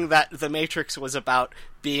 ignoring that the Matrix was about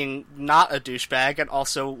being not a douchebag and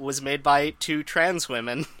also was made by 2 trans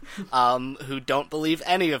women who don't believe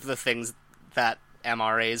any of the things that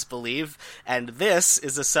MRAs believe, and this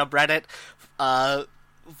is a subreddit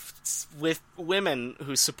with women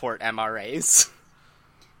who support MRAs.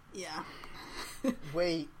 Yeah.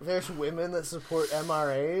 Wait, there's women that support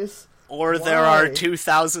MRAs? Or there are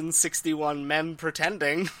 2,061 men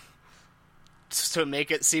pretending to make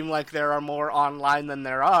it seem like there are more online than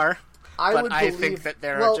there are. I think that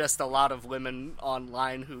there are just a lot of women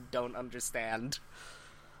online who don't understand.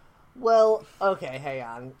 Well, okay, hang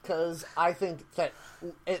on, because I think that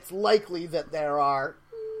it's likely that there are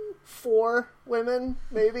 4 women,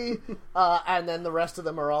 maybe, and then the rest of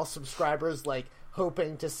them are all subscribers, like,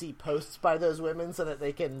 hoping to see posts by those women so that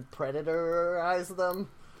they can predatorize them.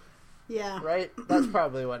 Yeah. Right? That's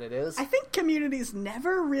probably what it is. I think communities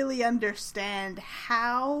never really understand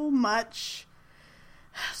how much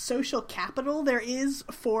social capital there is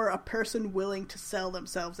for a person willing to sell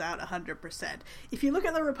themselves out 100%. If you look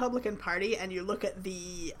at the Republican Party and you look at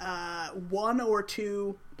the 1 or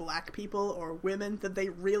 2 black people or women that they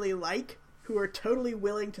really like, who are totally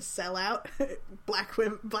willing to sell out black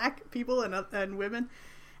people and women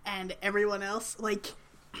and everyone else, like,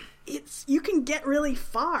 you can get really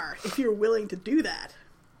far if you're willing to do that.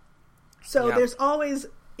 So there's always,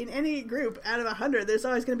 in any group out of 100, there's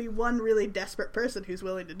always going to be one really desperate person who's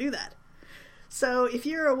willing to do that. So if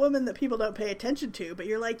you're a woman that people don't pay attention to, but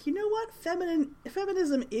you're like, you know what,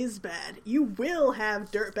 feminism is bad, you will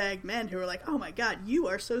have dirtbag men who are like, oh my god, you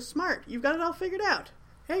are so smart, you've got it all figured out.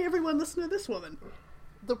 Hey, everyone, listen to this woman.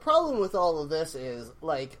 The problem with all of this is,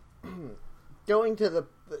 like, going to the...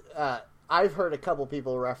 I've heard a couple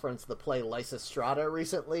people reference the play Lysistrata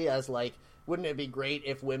recently as, like, wouldn't it be great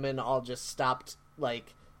if women all just stopped,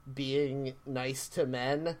 like, being nice to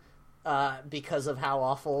men because of how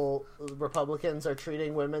awful Republicans are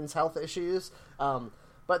treating women's health issues?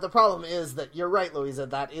 But the problem is that, you're right, Louisa,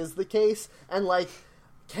 that is the case, and, like,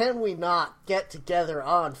 can we not get together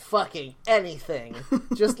on fucking anything?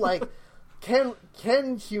 Just, like, can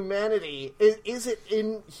humanity... Is it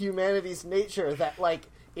in humanity's nature that, like,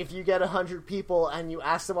 if you get 100 people and you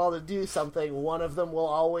ask them all to do something, one of them will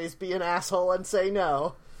always be an asshole and say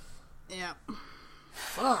no? Yeah.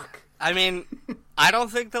 Fuck. I mean, I don't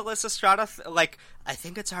think that Lysistrata... I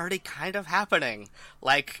think it's already kind of happening.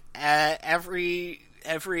 Like, every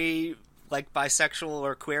like, bisexual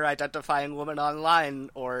or queer identifying woman online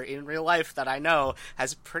or in real life that I know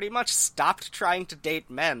has pretty much stopped trying to date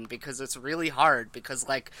men because it's really hard, because,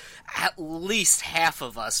 like, at least half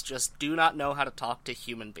of us just do not know how to talk to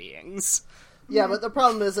human beings. Yeah, but the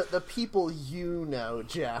problem is that the people you know,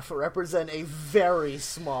 Jeff, represent a very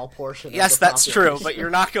small portion Yes, of the that's population. true, but you're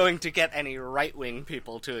not going to get any right-wing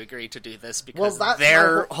people to agree to do this because Well, that's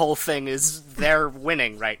their my whole thing is they're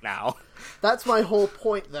winning right now. That's my whole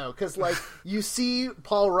point, though, because, like, you see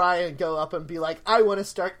Paul Ryan go up and be like, I want to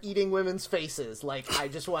start eating women's faces. Like,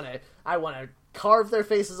 I want to carve their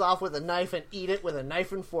faces off with a knife and eat it with a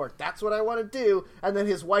knife and fork. That's what I want to do. And then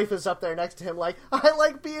his wife is up there next to him like, I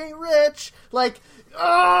like being rich. Like,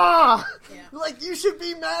 ah! Yeah. Like, you should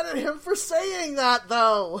be mad at him for saying that,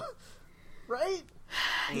 though. Right?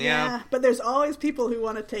 Yeah. But there's always people who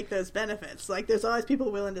want to take those benefits. Like, there's always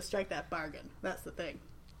people willing to strike that bargain. That's the thing.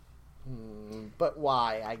 But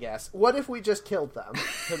why, I guess? What if we just killed them?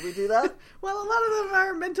 Could we do that? Well, a lot of them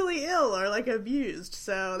are mentally ill or, like, abused,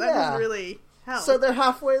 so that doesn't really help. So they're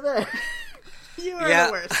halfway there. You are Yeah.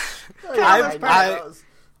 the worst. I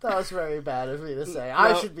That was very bad of me to say.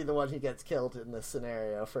 I should be the one who gets killed in this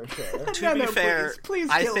scenario, for sure. To be fair, please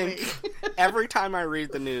I kill think me. every time I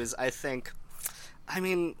read the news, I think, I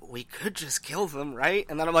mean, we could just kill them, right?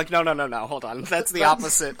 And then I'm like, no, hold on. That's the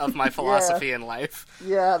opposite of my philosophy in life.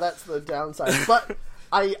 Yeah, that's the downside. But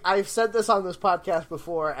I've said this on this podcast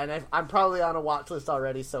before, and I'm probably on a watch list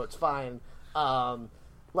already, so it's fine.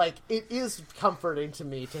 Like, it is comforting to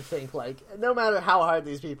me to think, like, no matter how hard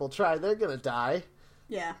these people try, they're gonna die.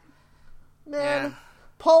 Yeah. Man, Yeah.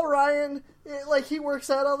 Paul Ryan, like, he works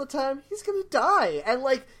out all the time. He's gonna die. And,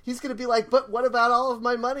 like, he's gonna be like, but what about all of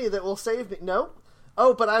my money that will save me? Nope.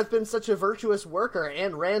 Oh, but I've been such a virtuous worker,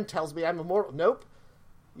 and Rand tells me I'm immortal. Nope.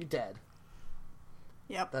 You're dead.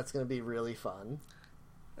 Yep. That's gonna be really fun.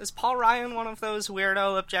 Is Paul Ryan one of those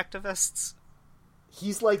weirdo objectivists?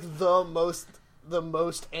 He's, like, the most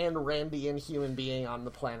Ayn Randian human being on the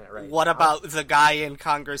planet right now. What about the guy in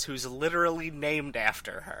Congress who's literally named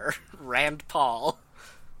after her? Rand Paul.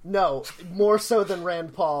 No, more so than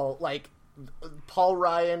Rand Paul. Like, Paul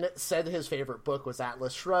Ryan said his favorite book was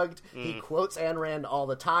Atlas Shrugged. He quotes Ayn Rand all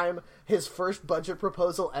the time. His first budget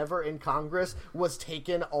proposal ever in Congress was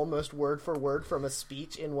taken almost word for word from a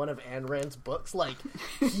speech in one of Ayn Rand's books. Like,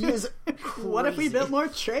 he is crazy. What if we built more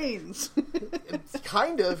trains?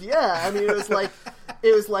 Kind of, yeah. I mean, it was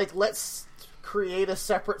like, let's create a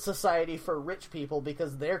separate society for rich people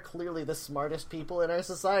because they're clearly the smartest people in our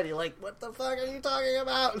society. Like, what the fuck are you talking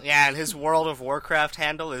about? Yeah, and his World of Warcraft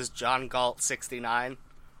handle is John Galt 69.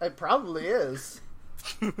 It probably is.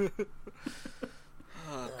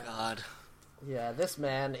 Oh, God. Yeah, this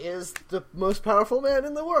man is the most powerful man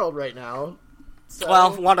in the world right now. So,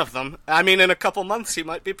 Well, one of them. I mean, in a couple months he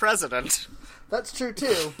might be president. that's true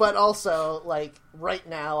too. But also, like, right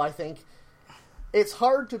now, I think it's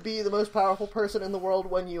hard to be the most powerful person in the world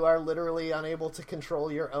when you are literally unable to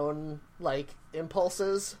control your own, like,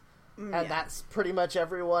 impulses. And that's pretty much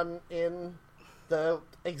everyone in the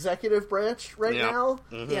executive branch right Yeah. now.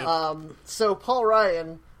 Yeah. So Paul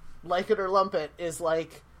Ryan, like it or lump it, is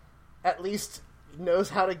like, at least knows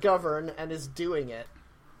how to govern and is doing it.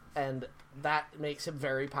 And that makes him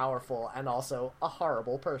very powerful and also a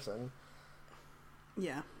horrible person.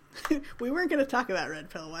 Yeah. We weren't going to talk about Red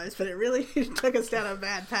Pill Wives, but it really took us down a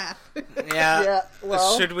bad path. Yeah. Yeah,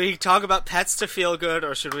 well, Should we talk about pets to feel good,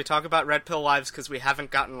 or should we talk about Red Pill Wives because we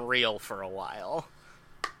haven't gotten real for a while?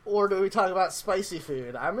 or do we talk about spicy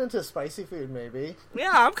food? I'm into spicy food, maybe.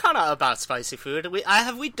 Yeah, I'm kind of about spicy food.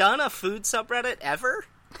 Have we done a food subreddit ever?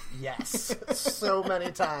 Yes, so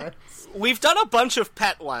many times. We've done a bunch of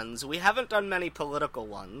pet ones. We haven't done many political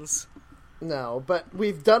ones. No, but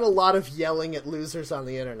we've done a lot of yelling at losers on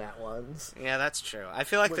the internet ones. Yeah, that's true. I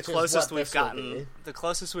feel like Which the is closest what we've this will gotten, be. the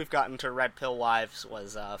closest we've gotten to Red Pill Wives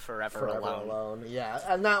was Forever Forever Alone. Alone, yeah.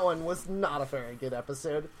 And that one was not a very good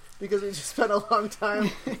episode, because we just spent a long time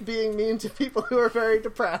being mean to people who are very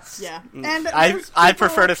depressed. Yeah. And I there's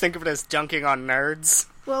prefer to think of it as dunking on nerds.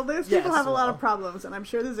 Well, those Yes, people have a lot well. of problems, and I'm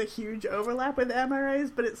sure there's a huge overlap with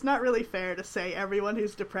MRAs, but it's not really fair to say everyone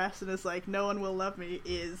who's depressed and is like, no one will love me,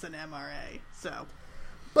 is an MRA. So,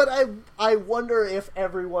 But I wonder if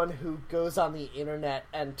everyone who goes on the internet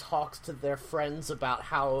and talks to their friends about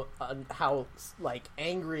how like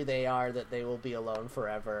angry they are that they will be alone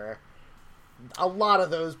forever, a lot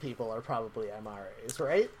of those people are probably MRAs,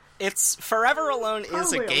 right? It's Forever Alone is a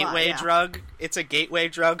Probably a lot, gateway yeah. drug. It's a gateway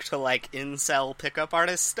drug to like incel pickup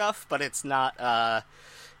artist stuff, but it's not a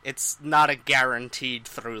guaranteed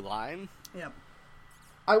through line. yep.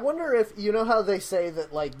 I wonder if, you know how they say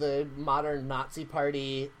that, like, the modern Nazi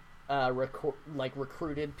party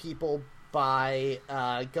recruited people by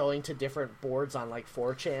going to different boards on, like,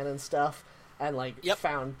 4chan and stuff, and, like, Yep.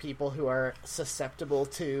 found people who are susceptible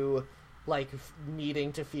to, like,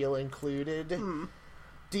 needing to feel included.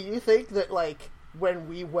 Do you think that, like, when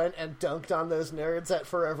we went and dunked on those nerds at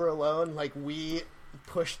Forever Alone, like, we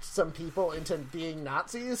pushed some people into being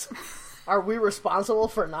Nazis? Are we responsible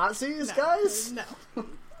for Nazis, No. guys? No.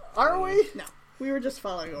 Are we? No. We were just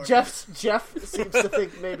following orders. Jeff seems to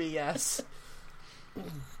think maybe yes.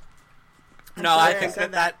 No, sorry I think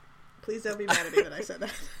said that Please don't be mad at me that I said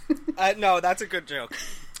that. no, that's a good joke.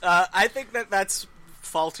 I think that that's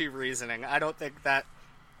faulty reasoning. I don't think that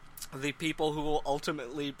the people who will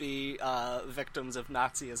ultimately be victims of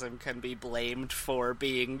Nazism can be blamed for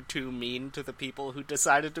being too mean to the people who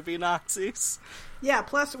decided to be Nazis. Yeah,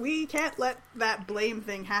 plus we can't let that blame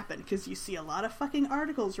thing happen, because you see a lot of fucking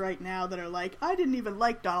articles right now that are like, I didn't even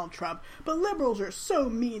like Donald Trump, but liberals are so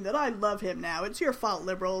mean that I love him now. It's your fault,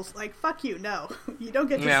 liberals. Like, fuck you, no. You don't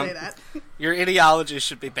get to Yeah. say that. Your ideology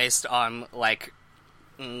should be based on, like,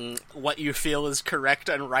 what you feel is correct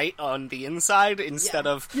and right on the inside instead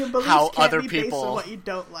of Your beliefs how can't other be based people on what you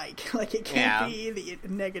don't like. Like, it can't be the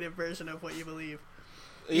negative version of what you believe.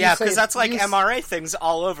 Yeah, because that's like MRA things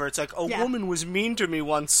all over. It's like, a woman was mean to me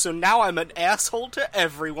once, so now I'm an asshole to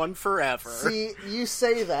everyone forever. See, you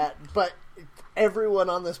say that, but everyone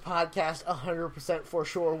on this podcast 100% for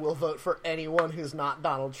sure will vote for anyone who's not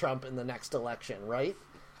Donald Trump in the next election, right?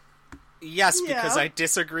 Yes, because I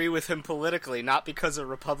disagree with him politically, not because a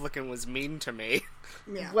Republican was mean to me.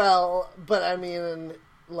 Yeah. Well, but I mean,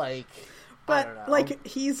 like... But, I don't know. like,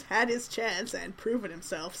 he's had his chance and proven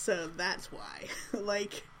himself, so that's why.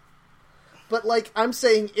 Like... But, like, I'm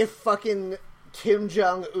saying if fucking Kim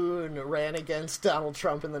Jong-un ran against Donald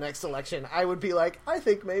Trump in the next election, I would be like, I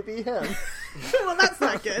think maybe him. Well, that's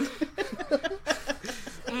not good.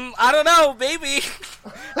 I don't know, maybe.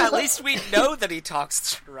 At least we know that he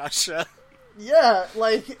talks to Russia. Yeah,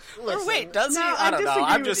 like, listen. Or wait, does he? No, I don't know. disagree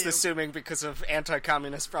I'm with just you. assuming because of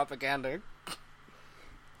anti-communist propaganda.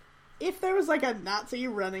 If there was, like, a Nazi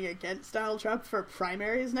running against Donald Trump for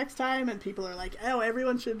primaries next time, and people are like, oh,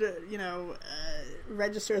 everyone should,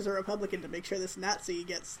 register as a Republican to make sure this Nazi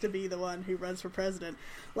gets to be the one who runs for president,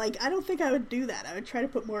 like, I don't think I would do that. I would try to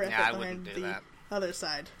put more effort behind the other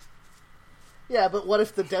side. Yeah, but what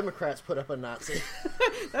if the Democrats put up a Nazi?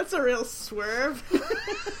 That's a real swerve.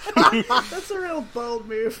 That's a real bold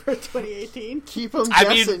move for 2018. Keep them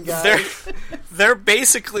guessing, guys. They're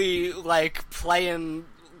basically, like, playing...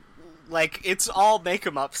 Like, it's all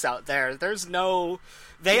make-em-ups out there.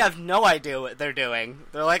 They have no idea what they're doing.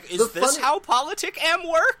 They're like, is this how politic-am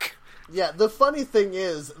work? Yeah, the funny thing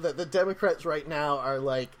is that the Democrats right now are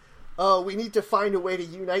like, oh, we need to find a way to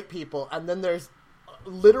unite people, and then there's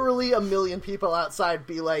literally 1 million people outside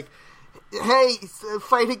be like, hey,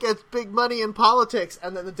 fight against big money in politics,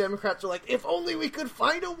 and then the Democrats are like, if only we could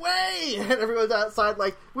find a way, and everyone's outside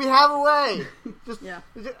like, we have a way, just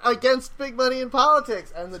against big money in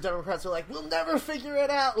politics, and the Democrats are like, we'll never figure it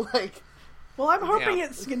out, like... Well, I'm hoping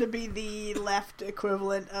it's going to be the left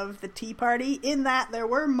equivalent of the Tea Party, in that there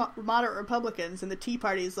were moderate Republicans, and the Tea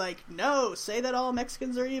Party is like, no, say that all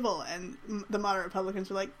Mexicans are evil, and the moderate Republicans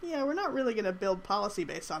were like, yeah, we're not really going to build policy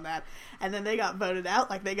based on that, and then they got voted out,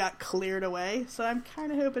 like they got cleared away, so I'm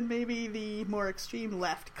kind of hoping maybe the more extreme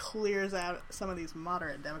left clears out some of these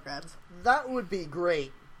moderate Democrats. That would be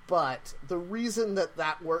great. But the reason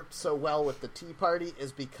that worked so well with the Tea Party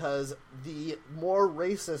is because the more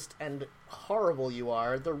racist and horrible you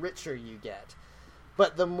are, the richer you get.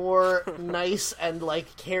 But the more nice and,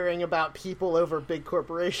 like, caring about people over big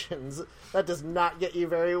corporations, that does not get you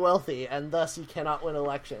very wealthy, and thus you cannot win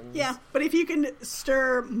elections. Yeah, but if you can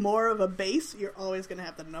stir more of a base, you're always going to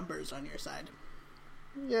have the numbers on your side.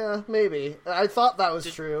 Yeah, maybe. I thought that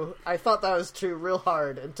was true. I thought that was true real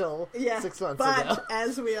hard until 6 months ago. But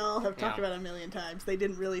as we all have talked about a million times, they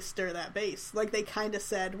didn't really stir that base. Like, they kind of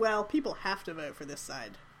said, well, people have to vote for this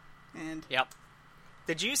side. And Yep.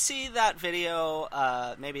 Did you see that video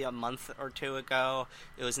maybe a month or two ago?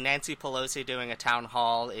 It was Nancy Pelosi doing a town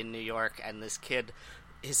hall in New York, and this kid...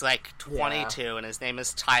 He's like 22, and his name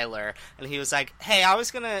is Tyler. And he was like, "Hey,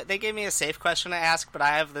 they gave me a safe question to ask, but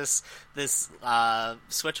I have this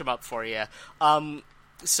switch 'em up for you.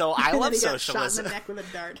 So I love socialism." Shot in the neck with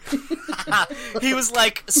a dart. He was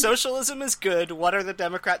like, "Socialism is good. What are the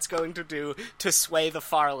Democrats going to do to sway the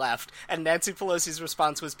far left?" And Nancy Pelosi's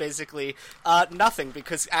response was basically, "Nothing,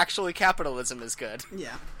 because actually capitalism is good."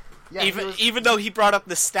 Yeah. Yeah, even though he brought up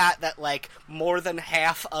the stat that, like, more than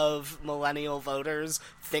half of millennial voters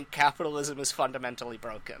think capitalism is fundamentally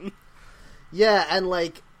broken. Yeah, and,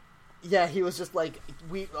 like, he was just like,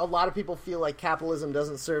 a lot of people feel like capitalism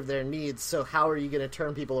doesn't serve their needs, so how are you going to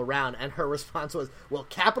turn people around? And her response was, well,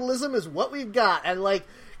 capitalism is what we've got. And, like,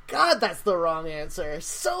 God, that's the wrong answer.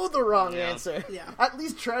 So the wrong answer. Yeah. At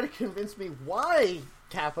least try to convince me why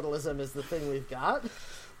capitalism is the thing we've got.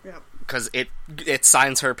 Yeah. Because it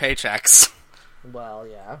signs her paychecks. Well,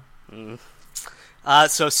 yeah.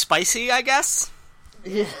 So spicy, I guess?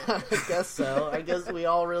 Yeah, I guess so. I guess we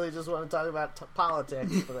all really just want to talk about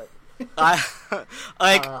politics, but...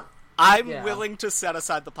 I'm willing to set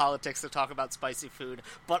aside the politics to talk about spicy food,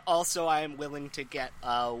 but also I am willing to get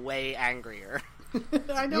way angrier.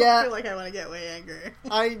 I don't feel like I want to get way angrier.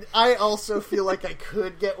 I also feel like I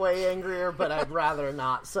could get way angrier, but I'd rather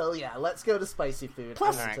not. So yeah, let's go to spicy food.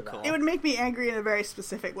 Plus, cool. It would make me angry in a very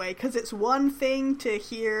specific way, because it's one thing to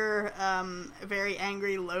hear very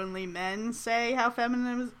angry, lonely men say how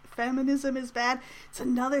feminism is bad. It's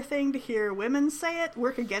another thing to hear women say it,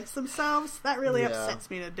 work against themselves. That really upsets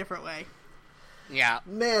me in a different way. Yeah.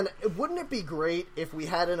 Man, wouldn't it be great if we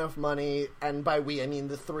had enough money, and by we I mean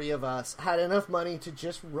the three of us, had enough money to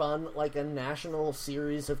just run like a national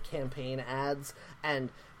series of campaign ads, and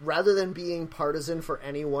rather than being partisan for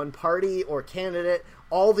any one party or candidate,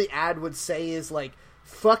 all the ad would say is like,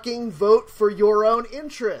 fucking vote for your own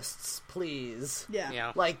interests, please.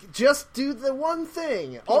 Yeah. Like, just do the one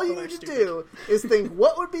thing. All you need to do is think,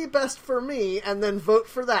 what would be best for me, and then vote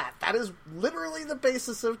for that. That is literally the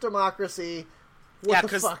basis of democracy. What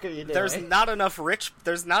the fuck are you doing? There's not enough rich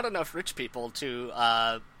people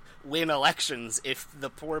to win elections if the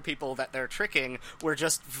poor people that they're tricking were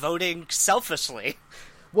just voting selfishly.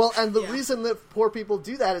 Well, and the reason that poor people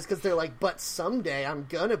do that is because they're like, but someday I'm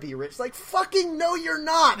gonna be rich. Like, fucking no, you're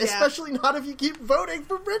not. Yeah. Especially not if you keep voting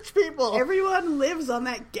for rich people. Everyone lives on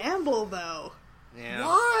that gamble, though. Yeah.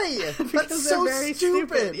 Why? Because That's so they're very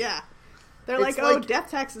stupid. Yeah. They're like, death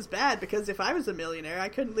tax is bad because if I was a millionaire, I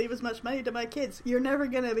couldn't leave as much money to my kids. You're never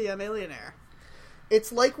gonna be a millionaire.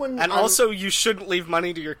 It's like when... And also, you shouldn't leave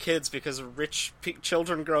money to your kids because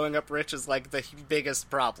children growing up rich is, like, the biggest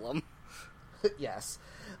problem. Yes.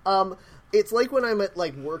 It's like when I'm at,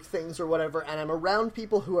 like, work things or whatever, and I'm around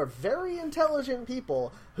people who are very intelligent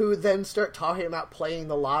people who then start talking about playing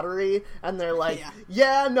the lottery, and they're like,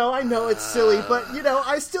 yeah no, I know it's silly, but, you know,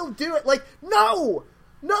 I still do it. Like, no!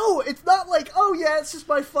 No, it's not like, oh yeah, it's just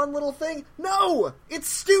my fun little thing. No! It's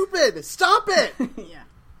stupid! Stop it! Yeah.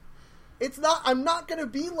 It's not, I'm not gonna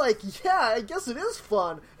be like, yeah, I guess it is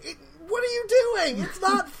fun. What are you doing? It's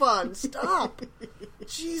not fun. Stop.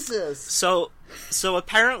 Jesus. So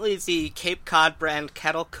apparently the Cape Cod brand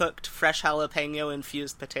kettle-cooked fresh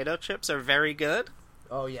jalapeno-infused potato chips are very good.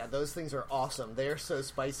 Oh yeah, those things are awesome. They are so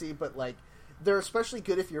spicy, but like, they're especially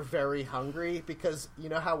good if you're very hungry, because you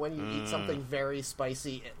know how when you eat something very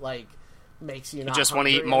spicy, it like makes you not just want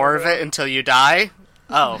to eat more of it until you die?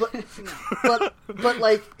 Oh. But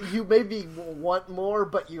like, you maybe want more,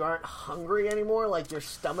 but you aren't hungry anymore, like your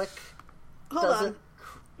stomach doesn't... Hold on.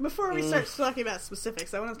 Before we start talking about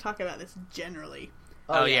specifics, I want to talk about this generally.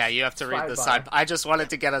 Oh yeah, you have to read the side. I just wanted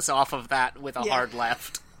to get us off of that with a hard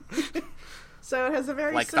left. So it has a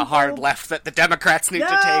very the hard left that the Democrats need to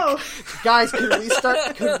take. Guys,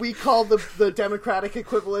 could we call the Democratic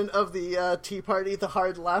equivalent of the Tea Party the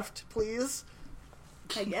hard left, please?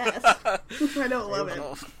 I guess. I don't love it.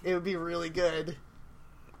 It would be really good.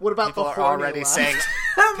 What about people the are horny already left? saying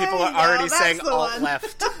people are already saying alt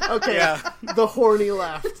left. Okay, yeah. The horny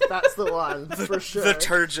left. That's the one for sure. The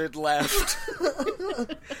turgid left.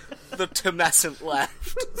 The tumescent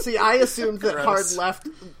left. See, I assumed that Gross. hard left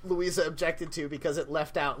Louisa objected to because it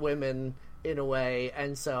left out women in a way,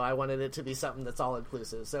 and so I wanted it to be something that's all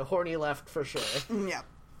inclusive. So horny left for sure. Yeah.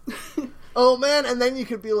 Oh man, and then you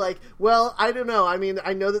could be like, well, I don't know. I mean,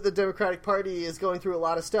 I know that the Democratic Party is going through a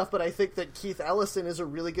lot of stuff, but I think that Keith Ellison is a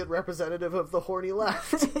really good representative of the horny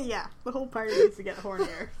left. Yeah, the whole party needs to get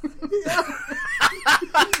hornier.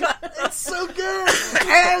 It's so good!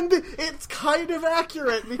 And it's kind of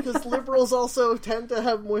accurate, because liberals also tend to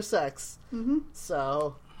have more sex. Mm-hmm.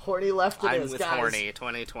 So, horny left it I'm is, with guys. horny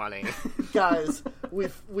 2020. Guys,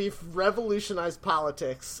 we've revolutionized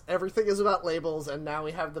politics. Everything is about labels, and now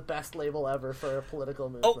we have the best label ever for a political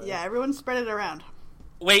movement. Oh, yeah, everyone spread it around.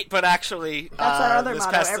 Wait, but actually... That's our other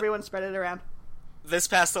motto, everyone spread it around. This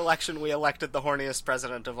past election, we elected the horniest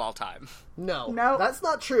president of all time. No, that's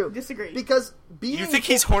not true. Disagree. Because being... You think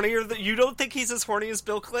he's hornier? You don't think he's as horny as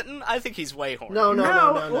Bill Clinton? I think he's way horny. No,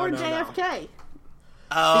 or JFK.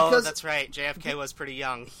 Oh, because that's right. JFK was pretty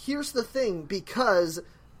young. Here's the thing, because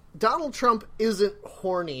Donald Trump isn't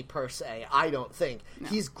horny per se, I don't think. No.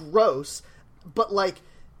 He's gross, but, like,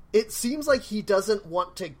 it seems like he doesn't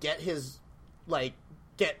want to get his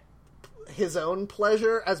own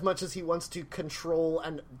pleasure as much as he wants to control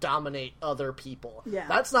and dominate other people. Yeah.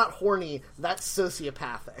 That's not horny, that's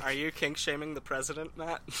sociopathic. Are you kink-shaming the president,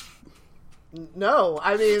 Matt? No,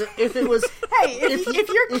 I mean, if it was... Hey, if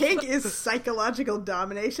your kink is psychological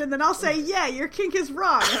domination, then I'll say, yeah, your kink is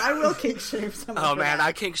wrong, and I will kink shame someone. Oh man, that.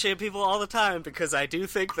 I kink shame people all the time, because I do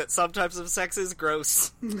think that some types of sex is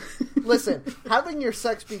gross. Listen, having your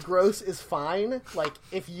sex be gross is fine. Like,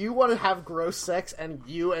 if you want to have gross sex and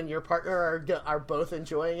you and your partner are both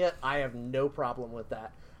enjoying it, I have no problem with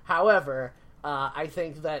that. However, I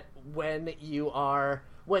think that when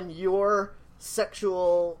your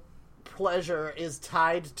sexual pleasure is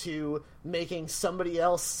tied to making somebody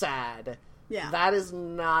else sad, that is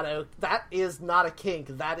not a kink.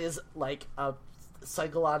 That is like a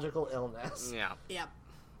psychological illness. Yeah. Yep.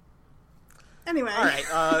 Anyway. All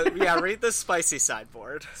right, yeah, read the spicy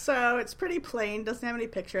sideboard. So it's pretty plain, doesn't have any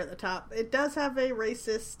picture at the top. It does have a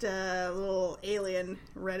racist little alien,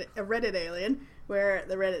 a Reddit alien, where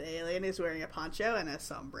the Reddit alien is wearing a poncho and a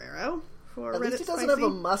sombrero. For At Reddit least he doesn't spicy.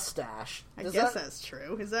 have a mustache. I guess that's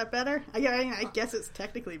true. Is that better? I guess it's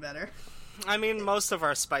technically better. I mean, most of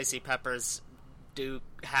our spicy peppers do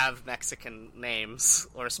have Mexican names,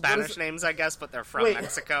 or Spanish names, I guess, but they're from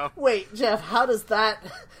Mexico. Wait, Jeff, how does that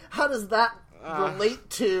relate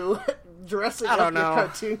to dressing up your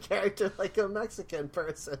cartoon character like a Mexican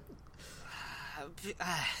person?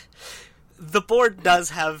 The board does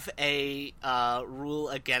have a rule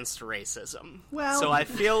against racism. Well, so I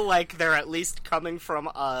feel like they're at least coming from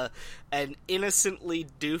an innocently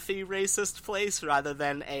doofy racist place rather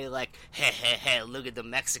than a, like, hey, look at the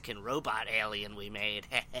Mexican robot alien we made,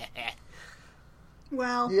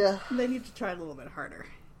 Well, yeah. They need to try a little bit harder.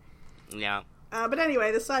 Yeah. But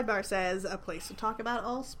anyway, the sidebar says, a place to talk about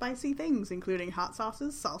all spicy things, including hot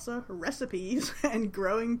sauces, salsa, recipes, and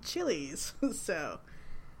growing chilies. So,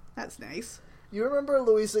 that's nice. You remember,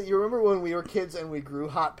 Louisa, when we were kids and we grew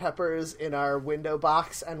hot peppers in our window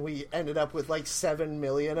box and we ended up with like 7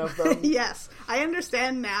 million of them? Yes. I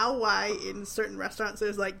understand now why in certain restaurants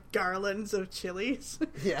there's like garlands of chilies.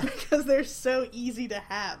 Yeah. Because they're so easy to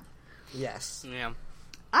have. Yes. Yeah.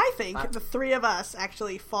 I think the three of us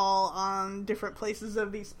actually fall on different places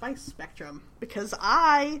of the spice spectrum. Because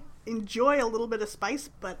I enjoy a little bit of spice,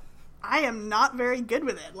 but I am not very good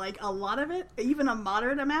with it. Like, a lot of it, even a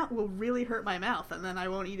moderate amount, will really hurt my mouth, and then I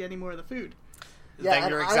won't eat any more of the food. Yeah, then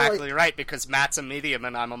you're exactly right, because Matt's a medium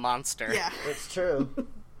and I'm a monster. Yeah. It's true.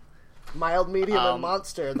 Mild, medium, and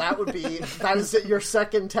monster. That is your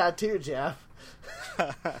second tattoo, Jeff.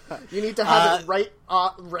 You need to have it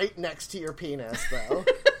right next to your penis, though.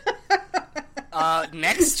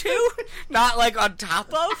 Next to? Not, like, on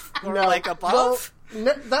top of? Or, No, like, above?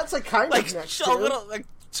 Well, that's a kind Like, of next a to. little, like,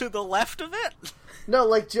 to the left of it? No,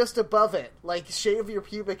 like, just above it. Like, shave your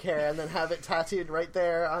pubic hair and then have it tattooed right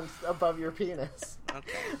there above your penis.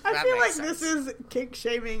 Okay, I feel like sense. this is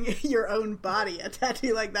kink-shaming your own body, a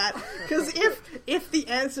tattoo like that. Because if the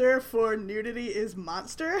answer for nudity is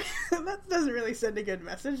monster, that doesn't really send a good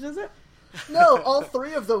message, does it? No, all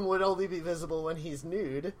three of them would only be visible when he's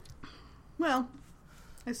nude. Well,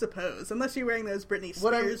 I suppose. Unless you're wearing those Britney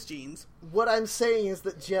Spears jeans. What I'm saying is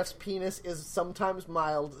that Jeff's penis is sometimes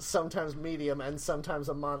mild, sometimes medium, and sometimes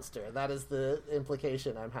a monster. That is the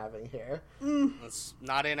implication I'm having here. That's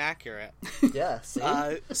not inaccurate. Yeah, see?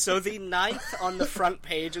 So the 9th on the front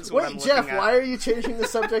page is what I'm Wait, looking Jeff, at. why are you changing the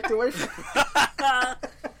subject away from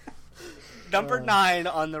Number 9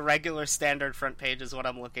 on the regular standard front page is what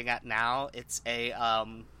I'm looking at now. It's a,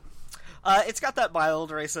 it's got that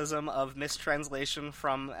mild racism of mistranslation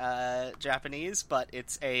from Japanese, but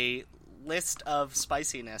it's a list of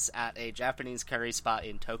spiciness at a Japanese curry spot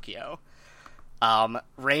in Tokyo.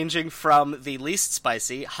 Ranging from the least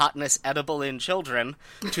spicy, hotness edible in children,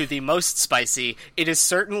 to the most spicy, it is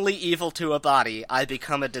certainly evil to a body, I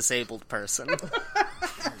become a disabled person.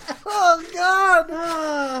 Oh,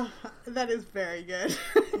 God! That is very good.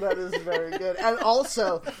 That is very good. And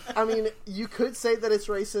also, I mean, you could say that it's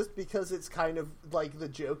racist because it's kind of like the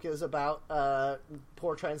joke is about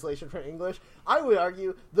poor translation from English. I would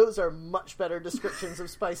argue those are much better descriptions of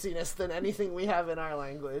spiciness than anything we have in our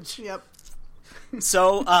language. Yep.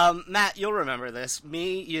 So, Matt, you'll remember this.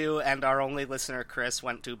 Me, you, and our only listener, Chris,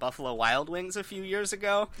 went to Buffalo Wild Wings a few years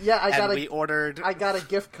ago. Yeah, I got a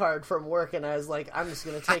gift card from work, and I was like, I'm just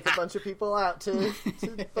going to take a bunch of people out to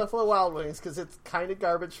Buffalo Wild Wings, because it's kind of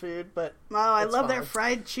garbage food, but Oh, I it's love their fine.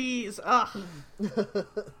 fried cheese. Ugh.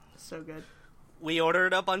 So good. We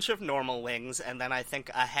ordered a bunch of normal wings, and then I think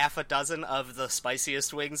a half a dozen of the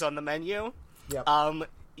spiciest wings on the menu. Yep.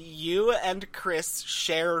 You and Chris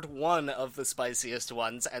shared one of the spiciest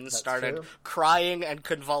ones and started true. crying and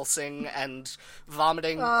convulsing and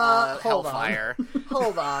vomiting Hold hellfire.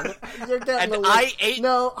 Hold on. You're getting And a I ate.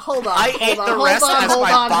 No, hold on. I hold ate on, the hold rest on, as hold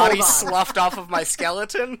my on, body hold on. sloughed off of my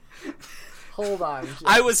skeleton. Hold on. Jim.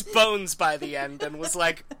 I was bones by the end and was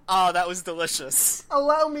like, "Oh, that was delicious."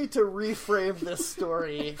 Allow me to reframe this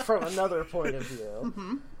story from another point of view.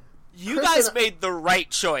 Mm-hmm. You Chris guys and- made the right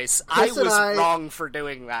choice. Chris I was and I- wrong for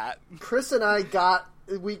doing that. Chris and I got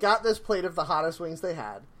this plate of the hottest wings they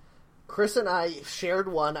had. Chris and I shared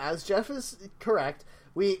one, as Jeff is correct.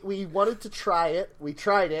 We wanted to try it. We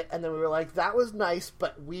tried it, and then we were like, "That was nice,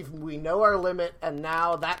 but we know our limit, and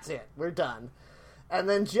now that's it. We're done." And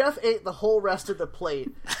then Jeff ate the whole rest of the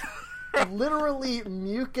plate, literally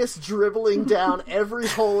mucus dribbling down every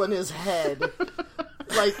hole in his head.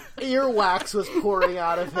 like earwax was pouring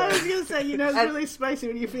out of I was him. gonna say, it's really spicy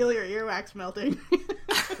when you feel your earwax melting.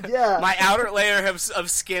 Yeah, My outer layer of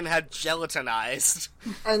skin had gelatinized.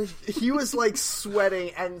 and he was like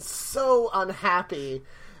sweating and so unhappy,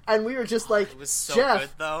 and we were just like, It was so Jeff, good,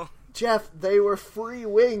 though. Jeff, they were free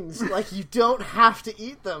wings. Like, you don't have to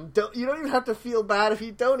eat them. You don't even have to feel bad if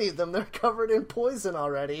you don't eat them. They're covered in poison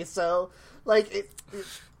already. So, like,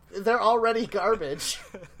 they're already garbage.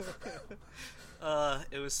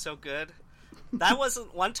 It was so good. That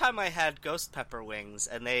wasn't... One time I had ghost pepper wings,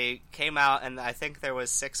 and they came out, and I think there was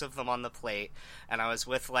 6 of them on the plate, and I was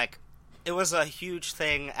with, like... It was a huge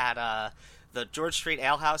thing at the George Street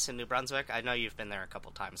Ale House in New Brunswick. I know you've been there a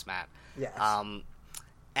couple times, Matt. Yes.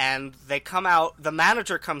 And they come out... The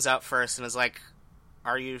manager comes out first and is like,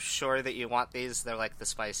 are you sure that you want these? They're, like, the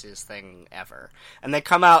spiciest thing ever. And they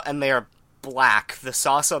come out, and they are black. The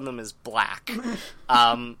sauce on them is black.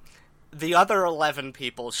 The other 11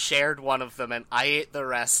 people shared one of them, and I ate the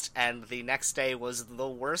rest, and the next day was the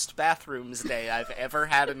worst bathrooms day I've ever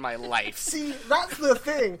had in my life. See, that's the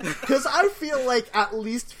thing, because I feel like at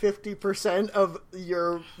least 50% of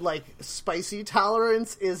your, like, spicy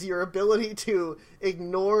tolerance is your ability to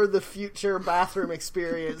ignore the future bathroom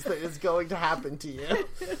experience that is going to happen to you.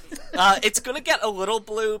 It's gonna get a little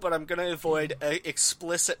blue, but I'm gonna avoid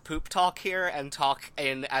explicit poop talk here and talk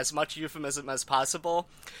in as much euphemism as possible.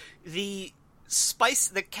 The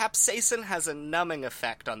capsaicin has a numbing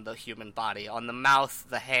effect on the human body, on the mouth,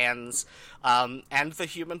 the hands, and the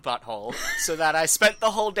human butthole, so that I spent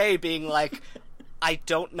the whole day being like, I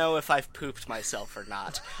don't know if I've pooped myself or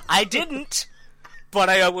not. I didn't, but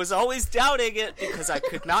I was always doubting it because I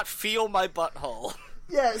could not feel my butthole.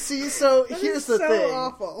 Yeah, see, so here's the so thing.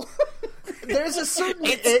 awful. There's a certain...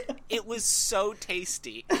 It was so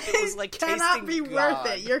tasty. It was like Cannot tasting be God.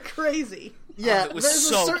 worth it. You're crazy. Yeah, it was there's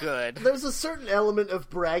so good. There's a certain element of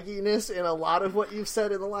bragginess in a lot of what you've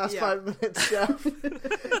said in the last 5 minutes, Jeff.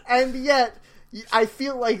 And yet, I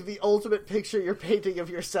feel like the ultimate picture you're painting of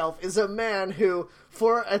yourself is a man who,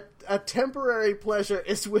 for a temporary pleasure,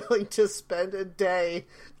 is willing to spend a day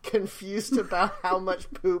confused about how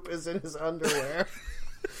much poop is in his underwear.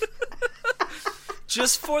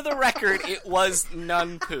 Just for the record, it was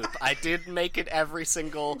none poop. I did make it every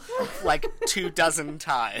single, 24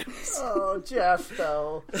 times. Oh, Jeff,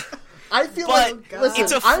 though. I feel But like... Listen,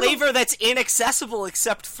 it's a flavor that's inaccessible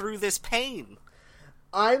except through this pain.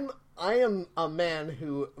 I am a man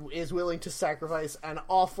who is willing to sacrifice an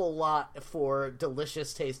awful lot for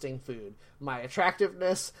delicious tasting food. My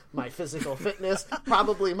attractiveness, my physical fitness,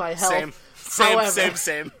 probably my health.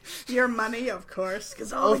 Same. Your money, of course,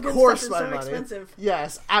 because all the Of good course, stuff my is so money. expensive.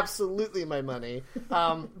 Yes, absolutely my money.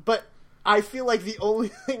 But I feel like the only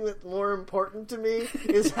thing that's more important to me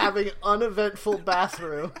is having an uneventful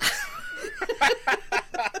bathroom.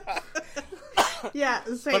 Yeah,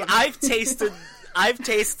 same. But I've tasted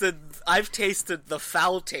the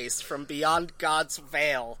foul taste from beyond God's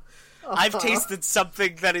veil. I've tasted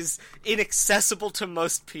something that is inaccessible to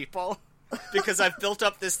most people because I've built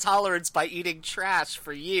up this tolerance by eating trash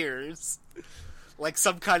for years. Like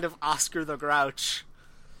some kind of Oscar the Grouch.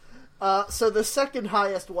 So the second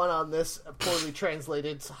highest one on this poorly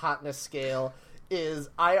translated hotness scale is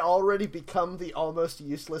I already become the almost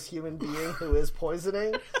useless human being who is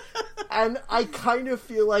poisoning. And I kind of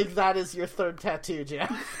feel like that is your third tattoo,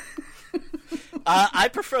 Jeff. I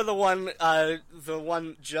prefer the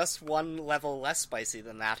one just one level less spicy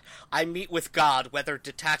than that. I meet with God, whether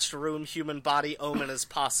detached room, human body, omen is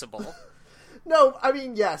possible. No, I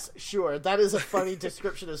mean, yes, sure, that is a funny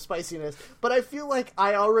description of spiciness, but I feel like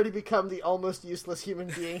I already become the almost useless human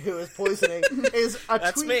being who is poisoning is a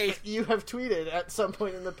That's tweet me. you have tweeted at some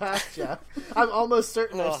point in the past, Jeff. I'm almost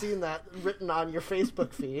certain I've seen that written on your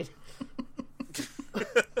Facebook feed.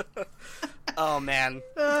 Oh, man.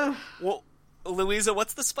 Well, Louisa,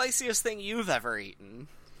 what's the spiciest thing you've ever eaten?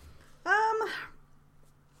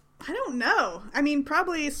 I don't know. I mean,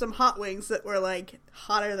 probably some hot wings that were,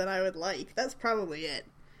 hotter than I would like. That's probably it.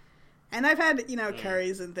 And I've had,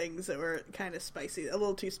 curries and things that were kind of spicy, a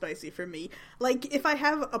little too spicy for me. Like, if I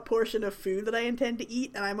have a portion of food that I intend to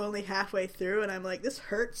eat and I'm only halfway through and I'm like, this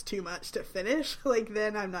hurts too much to finish,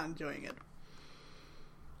 then I'm not enjoying it.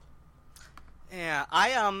 Yeah,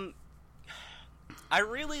 I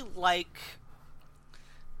really like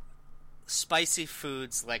spicy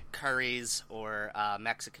foods like curries or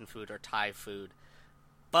Mexican food or Thai food,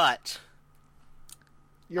 but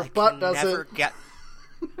Your butt doesn't... never get...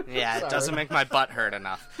 Yeah, it doesn't make my butt hurt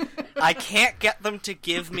enough. I can't get them to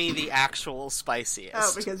give me the actual spiciest.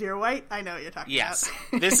 Oh, because you're white? I know what you're talking Yes.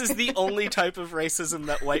 about. This is the only type of racism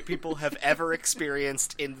that white people have ever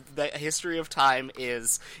experienced in the history of time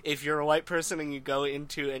is if you're a white person and you go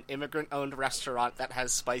into an immigrant-owned restaurant that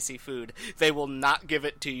has spicy food, they will not give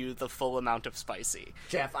it to you the full amount of spicy.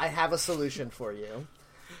 Jeff, I have a solution for you.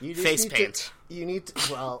 You just Face need paint. You need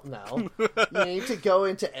to, well, no. You need to go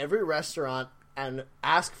into every restaurant and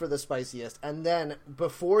ask for the spiciest, and then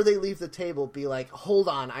before they leave the table, be like, hold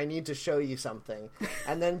on, I need to show you something.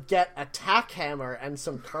 And then get a tack hammer and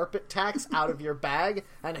some carpet tacks out of your bag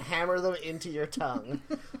and hammer them into your tongue.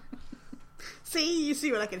 See, you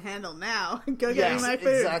see what I can handle now. Go get me my food.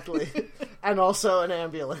 Exactly. And also an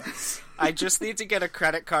ambulance. I just need to get a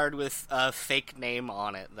credit card with a fake name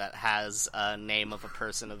on it that has a name of a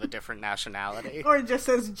person of a different nationality. Or it just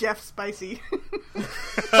says Jeff Spicy.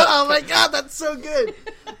 Oh my god, that's so good!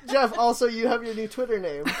 Jeff, also, you have your new Twitter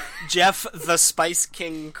name. Jeff the Spice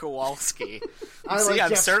King Kowalski. See, I'm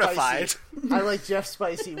Jeff certified. Spicy. I like Jeff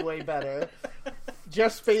Spicy way better.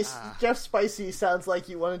 Jeff Spicy sounds like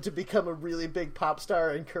you wanted to become a really big pop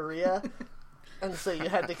star in Korea, and so you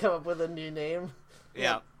had to come up with a new name.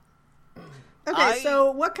 Yeah. Okay,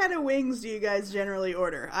 so what kind of wings do you guys generally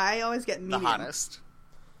order? I always get medium. The hottest.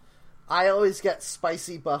 I always get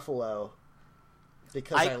spicy buffalo,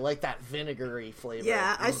 because I like that vinegary flavor.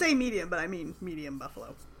 Yeah, I say medium, but I mean medium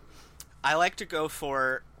buffalo. I like to go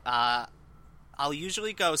for, I'll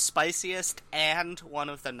usually go spiciest and one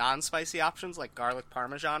of the non-spicy options, like garlic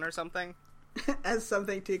parmesan or something. As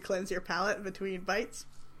something to cleanse your palate between bites?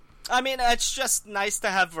 I mean, it's just nice to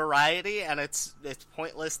have variety, and it's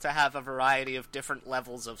pointless to have a variety of different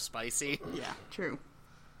levels of spicy. Yeah, true.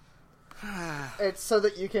 It's so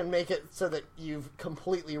that you can make it so that you've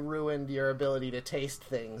completely ruined your ability to taste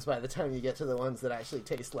things by the time you get to the ones that actually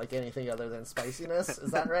taste like anything other than spiciness.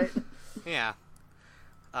 Is that right? Yeah.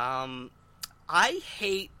 I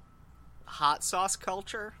hate hot sauce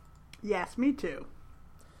culture. Yes, me too.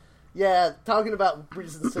 Yeah, talking about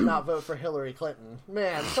reasons to not vote for Hillary Clinton.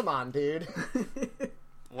 Man, come on, dude.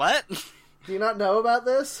 What? Do you not know about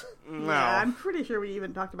this? No. Yeah, I'm pretty sure we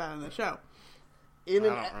even talked about it in the show. I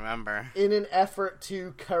don't remember. In an effort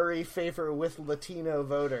to curry favor with Latino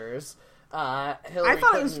voters, Hillary I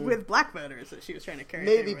thought Clinton, it was with black voters that she was trying to carry.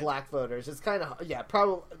 maybe favor black voters. It's kind of, yeah,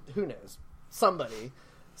 probably, who knows? Somebody.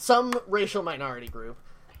 Some racial minority group.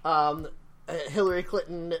 Hillary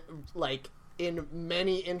Clinton, like, in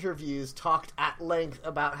many interviews, talked at length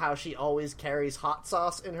about how she always carries hot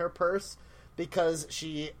sauce in her purse because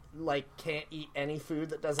she, like, can't eat any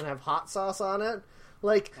food that doesn't have hot sauce on it.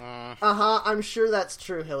 Like, I'm sure that's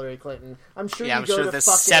true, Hillary Clinton. I'm sure Yeah, you I'm go sure to this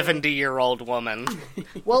fucking... 70-year-old woman.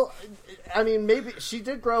 Well, I mean, maybe she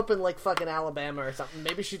did grow up in, like, fucking Alabama or something.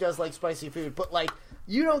 Maybe she does like spicy food, but, like,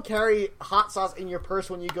 you don't carry hot sauce in your purse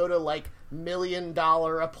when you go to, like, $1 million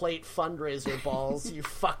a plate fundraiser balls, you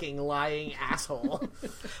fucking lying asshole.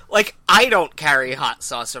 Like, I don't carry hot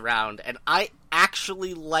sauce around, and I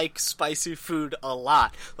actually like spicy food a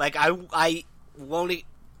lot. Like, I won't eat...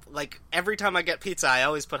 Like, every time I get pizza, I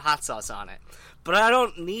always put hot sauce on it. But I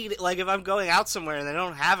don't need it. Like, if I'm going out somewhere and they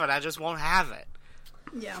don't have it, I just won't have it.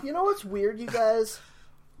 Yeah. You know what's weird, you guys?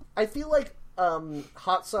 I feel like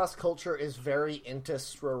hot sauce culture is very into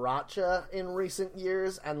sriracha in recent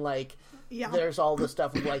years, and, like, there's all this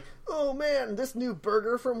stuff of, like, oh man, this new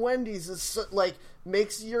burger from Wendy's is, like,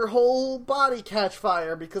 makes your whole body catch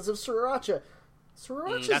fire because of sriracha.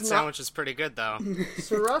 That sandwich is pretty good, though.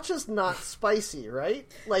 Sriracha's not spicy, right?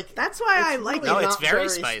 Like, that's why I like it. No, it's not very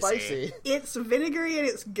spicy. It's vinegary and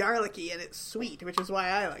it's garlicky and it's sweet, which is why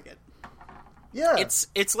I like it. Yeah.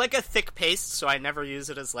 It's like a thick paste, so I never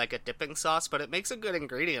use it as like a dipping sauce, but it makes a good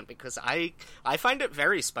ingredient because I find it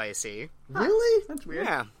very spicy. Really? That's weird.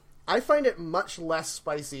 Yeah. I find it much less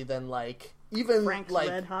spicy than, like, even, Frank's like...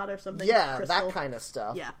 Red Hot or something? Yeah, Crystal. that kind of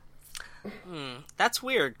stuff. Yeah. That's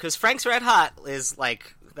weird, because Frank's Red Hot is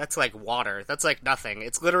like... That's like water. That's like nothing.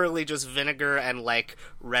 It's literally just vinegar and, like,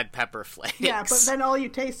 red pepper flakes. Yeah, but then all you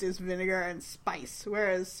taste is vinegar and spice,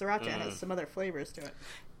 whereas sriracha has some other flavors to it.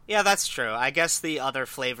 Yeah, that's true. I guess the other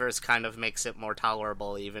flavors kind of makes it more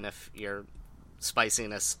tolerable, even if your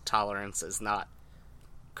spiciness tolerance is not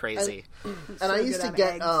crazy. And I used to on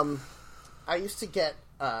get,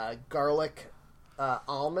 eggs. Garlic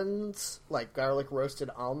almonds, like garlic roasted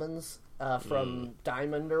almonds, from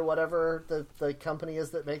Diamond or whatever the company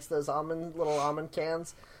is that makes those little almond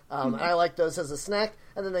cans. And I like those as a snack,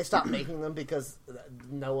 and then they stopped making them because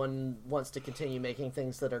no one wants to continue making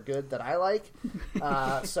things that are good that I like.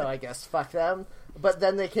 So I guess fuck them. But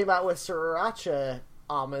then they came out with sriracha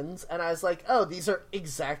almonds, and I was like, oh, these are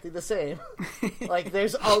exactly the same. Like,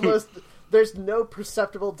 there's no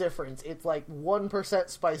perceptible difference. It's like 1%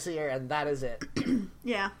 spicier, and that is it.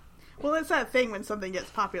 Yeah. Well, it's that thing when something gets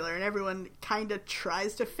popular and everyone kind of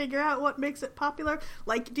tries to figure out what makes it popular.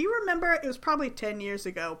 Like, do you remember, it was probably 10 years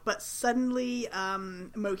ago, but suddenly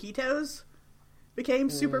mojitos became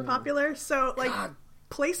super popular? So, like, God,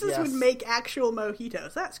 places yes. would make actual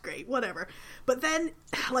mojitos. That's great, whatever. But then,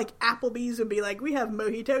 like, Applebee's would be like, we have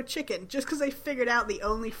mojito chicken, just because they figured out the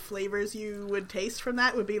only flavors you would taste from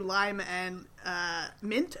that would be lime and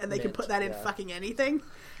mint, and they could put that in fucking anything.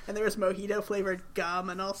 And there was mojito-flavored gum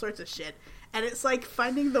and all sorts of shit. And it's like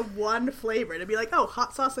finding the one flavor to be like, oh,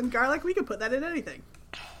 hot sauce and garlic, we can put that in anything.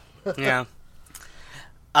 Yeah.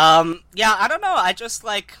 Yeah, I don't know. I just,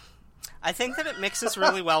 like... I think that it mixes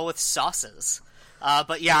really well with sauces.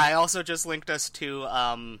 But yeah, I also just linked us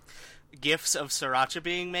to GIFs of sriracha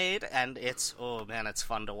being made, and it's... Oh, man, it's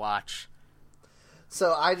fun to watch.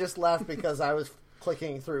 So I just laughed because I was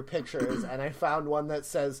clicking through pictures, and I found one that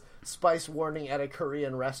says, spice warning at a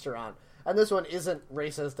Korean restaurant. And this one isn't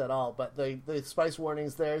racist at all, but the spice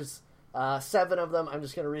warnings, there's 7 of them. I'm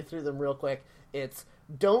just going to read through them real quick. It's,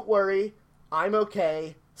 don't worry, I'm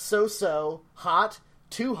okay, so, hot,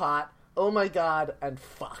 too hot, oh my god, and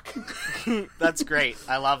fuck. That's great.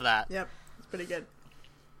 I love that. Yep, it's pretty good.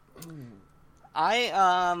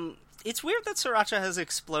 It's weird that sriracha has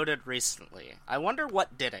exploded recently. I wonder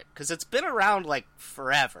what did it, because it's been around, like,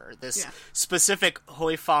 forever. This specific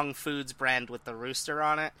Hoi Fong Foods brand with the rooster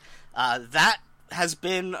on it, that has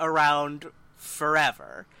been around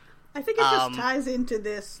forever. I think it just ties into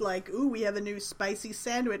this, like, ooh, we have a new spicy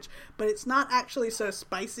sandwich, but it's not actually so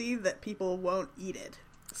spicy that people won't eat it.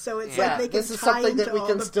 So it's like they can this is something that we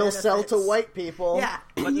can still sell to white people. Yeah.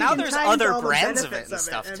 But now there's other brands of it and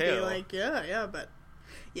stuff, and too. Be like, but...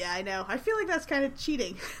 Yeah, I know. I feel like that's kind of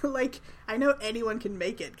cheating. Like, I know anyone can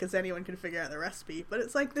make it, because anyone can figure out the recipe, but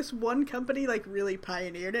it's like this one company, like, really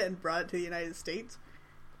pioneered it and brought it to the United States,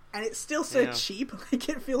 and it's still so cheap, like,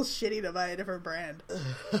 it feels shitty to buy a different brand.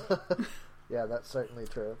 Yeah, that's certainly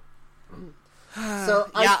true. So,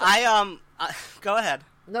 go ahead.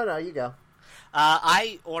 No, you go.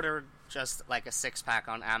 I ordered just like a 6-pack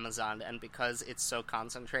on Amazon, and because it's so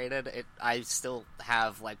concentrated, I still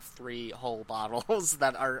have like 3 whole bottles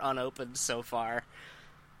that are unopened so far.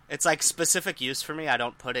 It's like specific use for me. I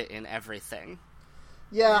don't put it in everything.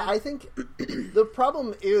 Yeah, I think the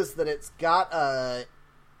problem is that it's got a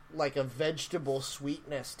vegetable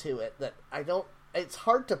sweetness to it that it's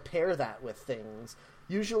hard to pair that with things.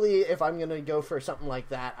 Usually, if I'm going to go for something like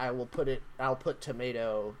that, I'll put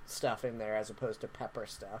tomato stuff in there as opposed to pepper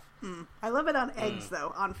stuff. I love it on eggs,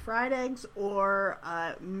 though. On fried eggs or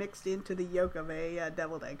mixed into the yolk of a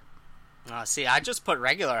deviled egg. See, I just put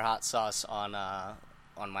regular hot sauce on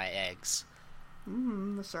my eggs. The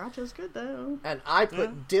sriracha's good, though. And I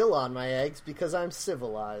put dill on my eggs because I'm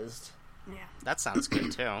civilized. Yeah. That sounds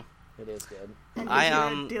good, too. It is good.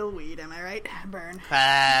 And dill weed, am I right? Burn.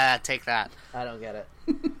 Take that. I don't get it.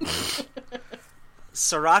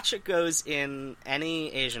 Sriracha goes in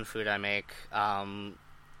any Asian food I make, and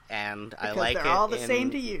because I like it. They're all the same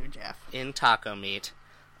to you, Jeff. In taco meat.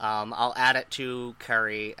 I'll add it to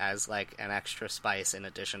curry as like an extra spice in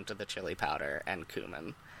addition to the chili powder and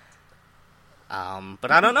cumin. But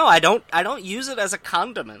I don't know. I don't use it as a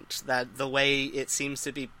condiment that the way it seems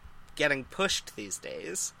to be getting pushed these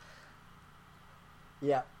days.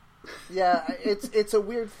 Yeah, it's a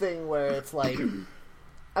weird thing where it's like,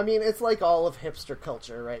 I mean, it's like all of hipster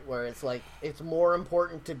culture, right? Where it's like, it's more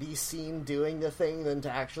important to be seen doing the thing than to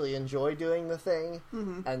actually enjoy doing the thing.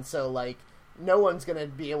 Mm-hmm. And so, like, no one's going to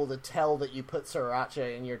be able to tell that you put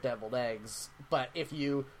sriracha in your deviled eggs, but if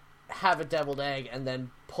you have a deviled egg and then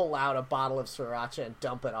pull out a bottle of sriracha and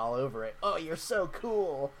dump it all over it, oh, you're so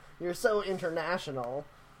cool. You're so international.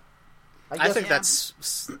 I think that's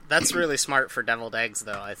really smart for deviled eggs,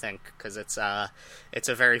 though. I think because it's a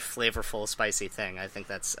very flavorful, spicy thing. I think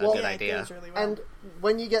that's a good idea. It goes really well. And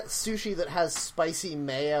when you get sushi that has spicy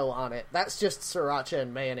mayo on it, that's just sriracha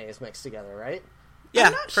and mayonnaise mixed together, right? Yeah,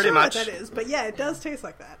 I'm not pretty sure much. what that is, but yeah, it does taste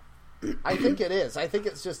like that. I think it is. I think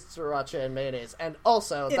it's just sriracha and mayonnaise, and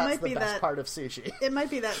also that's the best part of sushi. It might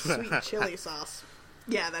be that sweet chili sauce.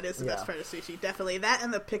 Yeah, that is the best part of sushi. Definitely. That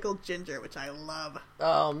and the pickled ginger, which I love.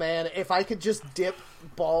 Oh, man. If I could just dip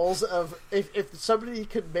balls of... If somebody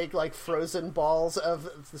could make, like, frozen balls of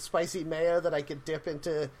the spicy mayo that I could dip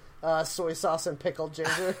into soy sauce and pickled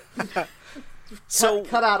ginger.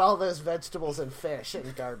 Cut out all those vegetables and fish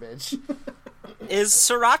and garbage. Is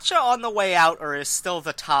sriracha on the way out, or is still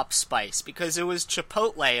the top spice? Because it was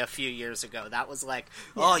Chipotle a few years ago. That was like,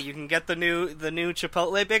 oh, you can get the new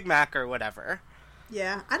Chipotle Big Mac or whatever.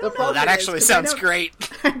 Yeah, I don't know. Oh, that actually sounds great.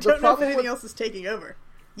 I don't know if anything else is taking over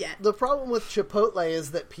yet. The problem with Chipotle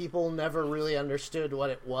is that people never really understood what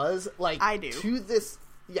it was. Like, I do. To this...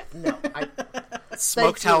 Yeah, no.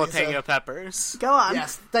 Smoked jalapeno peppers. Go on.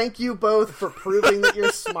 Yes, thank you both for proving that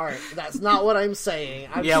you're smart. That's not what I'm saying.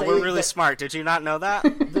 I'm saying we're really smart. Did you not know that?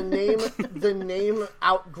 The name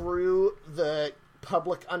outgrew the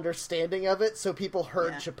public understanding of it, so people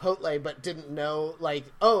heard Chipotle but didn't know, like,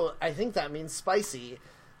 oh, I think that means spicy.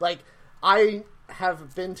 Like, I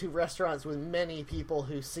have been to restaurants with many people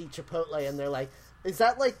who see Chipotle and they're like, is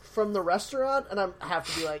that, like, from the restaurant? And I have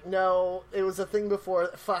to be like, no, it was a thing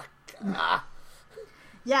before. Fuck.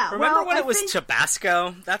 Yeah, Remember when it was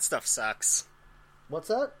Tabasco? That stuff sucks. What's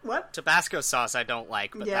that? What? Tabasco sauce I don't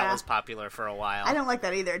like, but that was popular for a while. I don't like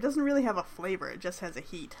that either. It doesn't really have a flavor. It just has a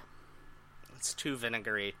heat. It's too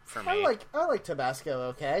vinegary for me. I like Tabasco,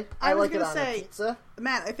 okay? I like it was on gonna a say, pizza.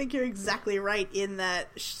 Matt, I think you're exactly right in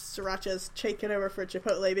that sriracha's taken over for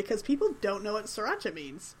Chipotle because people don't know what sriracha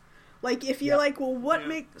means. Like, if you're like, well, what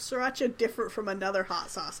makes sriracha different from another hot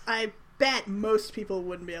sauce? I bet most people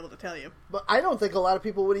wouldn't be able to tell you. But I don't think a lot of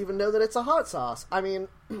people would even know that it's a hot sauce. I mean,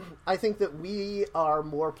 I think that we are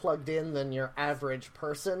more plugged in than your average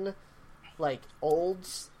person, like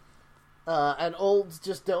olds. And olds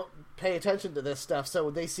just don't pay attention to this stuff, so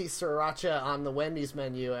they see sriracha on the Wendy's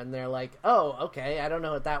menu, and they're like, oh, okay, I don't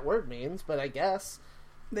know what that word means, but I guess.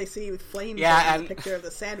 They see flames and a picture of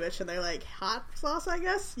the sandwich, and they're like, hot sauce, I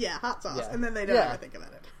guess? Yeah, hot sauce. Yeah. And then they don't ever think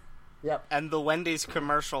about it. Yep. And the Wendy's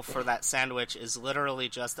commercial for that sandwich is literally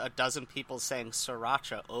just a dozen people saying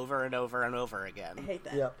sriracha over and over and over again. I hate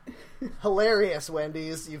that. Yep. Hilarious,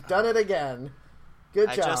 Wendy's. You've done it again.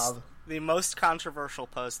 Good job. The most controversial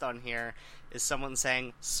post on here is someone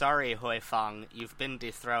saying, sorry, Hoi Fong, you've been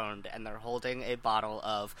dethroned, and they're holding a bottle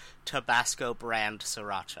of Tabasco brand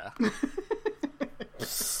sriracha.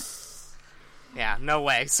 Yeah, no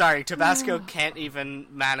way. Sorry, Tabasco can't even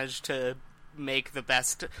manage to make the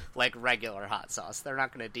best, like, regular hot sauce. They're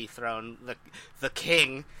not going to dethrone the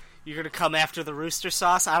king. You're going to come after the rooster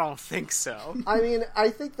sauce? I don't think so. I mean, I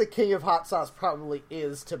think the king of hot sauce probably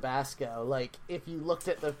is Tabasco. Like, if you looked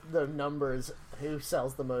at the numbers, who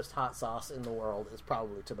sells the most hot sauce in the world is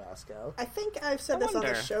probably Tabasco. I think I've said this on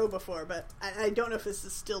the show before, but I don't know if this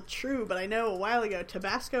is still true, but I know a while ago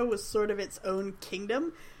Tabasco was sort of its own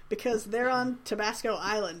kingdom because they're on Tabasco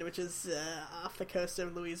Island, which is off the coast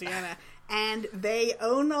of Louisiana, and they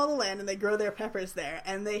own all the land and they grow their peppers there,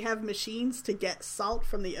 and they have machines to get salt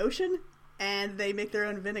from the ocean, and they make their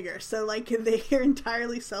own vinegar. So, like, they're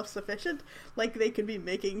entirely self-sufficient. Like, they could be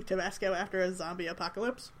making Tabasco after a zombie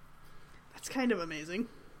apocalypse. That's kind of amazing.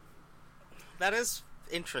 That is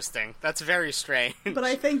interesting. That's very strange. But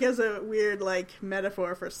I think as a weird, like,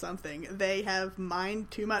 metaphor for something, they have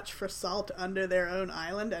mined too much for salt under their own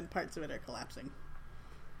island, and parts of it are collapsing.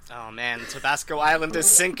 Oh man, Tabasco Island is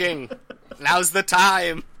sinking. Now's the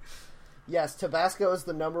time. Yes, Tabasco is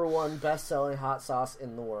the #1 best-selling hot sauce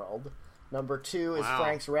in the world. Number 2 is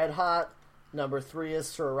Frank's Red Hot. Number 3 is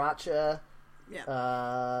Sriracha.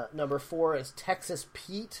 Yeah. Number 4 is Texas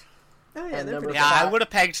Pete. Oh yeah, they're pretty good. I would have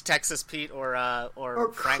pegged Texas Pete or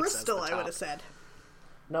Frank's Crystal. I would have said.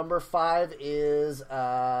 Number 5 is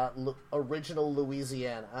Original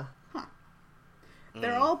Louisiana. Huh.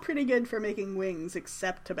 They're all pretty good for making wings,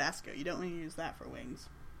 except Tabasco. You don't want to use that for wings.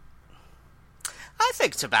 I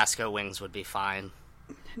think Tabasco wings would be fine.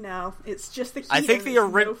 No, it's just the heat. I think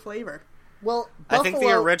no flavor. Well, I think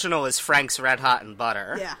the original is Frank's Red Hot and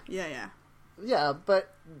butter. Yeah. Yeah,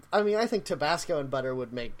 but I mean, I think Tabasco and butter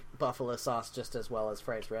would make buffalo sauce just as well as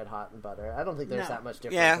Frank's Red Hot and butter. I don't think there's that much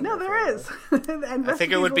difference. Yeah, no, there is. And I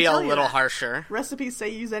think it would be a little harsher. Recipes say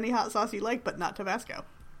use any hot sauce you like, but not Tabasco.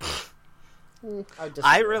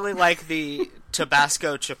 I really like the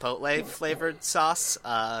Tabasco Chipotle flavored sauce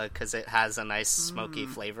because it has a nice smoky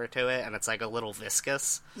flavor to it, and it's like a little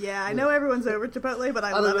viscous. Yeah, I know everyone's over Chipotle, but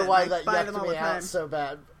I love it. I don't know why that buy them all yucked the me time. out so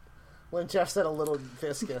bad. When Jeff said a little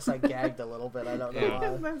viscous, I gagged a little bit. I don't know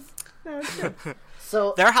why. No, it's good.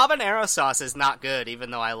 So their habanero sauce is not good,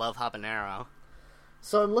 even though I love habanero.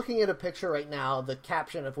 So I'm looking at a picture right now, the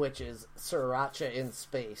caption of which is Sriracha in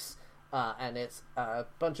Space. And it's a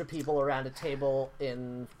bunch of people around a table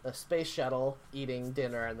in a space shuttle eating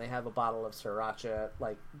dinner, and they have a bottle of Sriracha,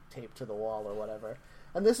 like, taped to the wall or whatever.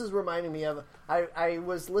 And this is reminding me of... I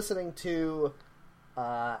was listening to...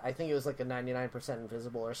 I think it was like a 99%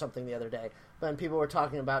 Invisible or something the other day, when people were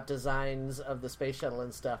talking about designs of the space shuttle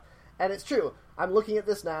and stuff. And it's true. I'm looking at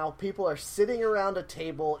this now. People are sitting around a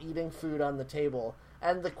table, eating food on the table.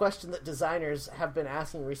 And the question that designers have been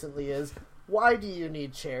asking recently is, why do you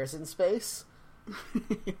need chairs in space?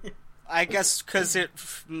 I guess because it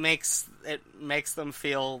makes them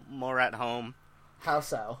feel more at home. How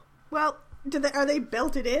so? Well, are they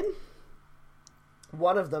belted in?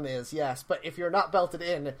 One of them is, yes. But if you're not belted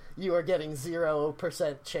in, you are getting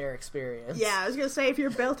 0% chair experience. Yeah, I was going to say, if you're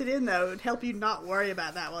belted in, though, it would help you not worry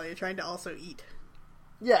about that while you're trying to also eat.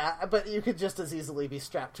 Yeah, but you could just as easily be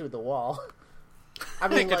strapped to the wall. I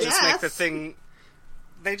mean, They could just make yes. the thing...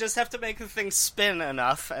 They just have to make the thing spin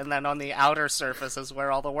enough, and then on the outer surface is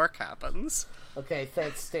where all the work happens. Okay,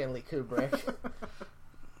 thanks, Stanley Kubrick. Oh,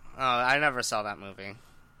 I never saw that movie.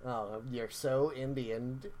 Oh, you're so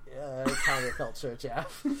Indian counterculture,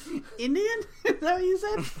 Jeff. Indian? Is that what you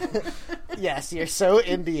said? Yes, you're so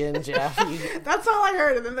Indian, Jeff. That's all I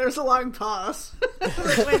heard, and then there's a long pause. Like,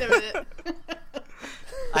 wait a minute.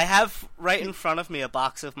 I have right in front of me a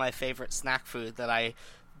box of my favorite snack food that I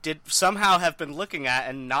did somehow have been looking at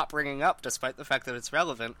and not bringing up despite the fact that it's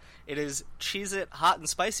relevant. It is Cheez-It hot and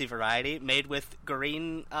spicy variety made with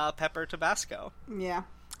green pepper Tabasco. Yeah.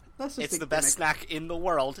 That's just It's the best snack in the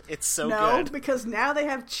world. It's so No, good. because now they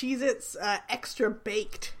have Cheez-Its extra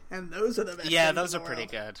baked, and those are the best Yeah, things those in are the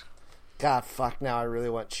pretty world. good. God, fuck, now I really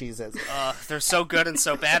want Cheez-Its. They're so good and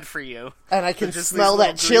so bad for you. And I can They're just smell these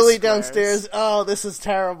that little chili grease squares. downstairs. Oh, this is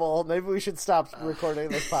terrible. Maybe we should stop recording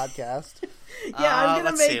this podcast. Yeah, I'm gonna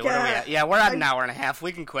let's make. see, what are we at? Yeah, we're at an hour and a half.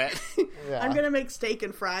 We can quit. Yeah. I'm gonna make steak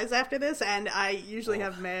and fries after this, and I usually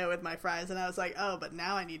have mayo with my fries. And I was like, oh, but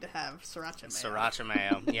now I need to have sriracha mayo. Sriracha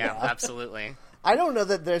mayo. Yeah, absolutely. I don't know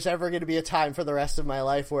that there's ever going to be a time for the rest of my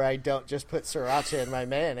life where I don't just put sriracha in my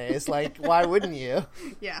mayonnaise. Like, why wouldn't you?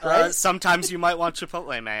 Yeah. Sometimes you might want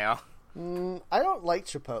chipotle mayo. I don't like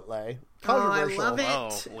Chipotle. Oh, I Controversial. love it.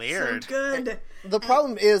 Oh, weird. So good. The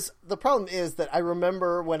problem is that I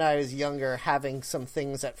remember when I was younger having some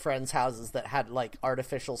things at friends' houses that had like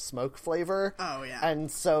artificial smoke flavor. Oh, yeah.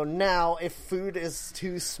 And so now if food is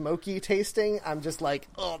too smoky tasting, I'm just like,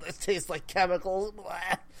 oh, this tastes like chemicals. Blah.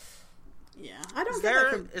 Yeah, I don't Is get that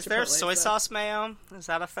from there Chipotle, soy so- sauce mayo? Is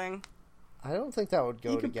that a thing? I don't think that would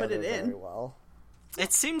go You could put together it in. very well.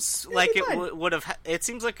 It seems It'd like be it fine. would have. It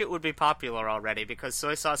seems like it would be popular already because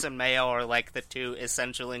soy sauce and mayo are like the two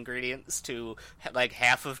essential ingredients to like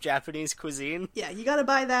half of Japanese cuisine. Yeah, you gotta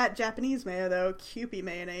buy that Japanese mayo, though. Kewpie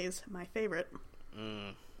mayonnaise, my favorite.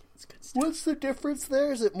 It's good stuff. What's the difference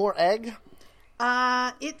there? Is it more egg?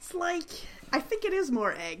 It's like, I think it is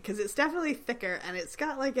more egg, because it's definitely thicker, and it's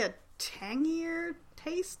got like a tangier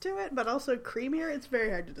taste to it, but also creamier. It's very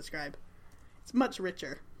hard to describe. It's much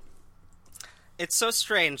richer. It's so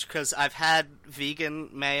strange because I've had vegan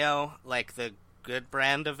mayo, like the good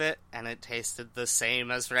brand of it, and it tasted the same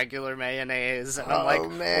as regular mayonnaise. And I'm like,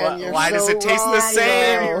 man, you're why does so it taste wrong. the You're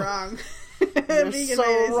same? very wrong. You're Vegan so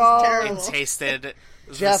mayonnaise wrong. is terrible. It tasted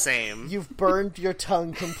the Jeff, same. you've burned your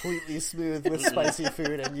tongue completely smooth with spicy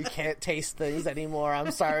food, and you can't taste things anymore. I'm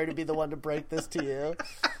sorry to be the one to break this to you.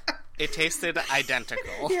 It tasted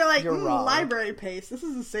identical. You're like, You're wrong. library paste. This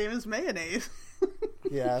is the same as mayonnaise.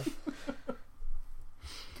 Yeah.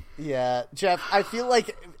 Yeah, Jeff, I feel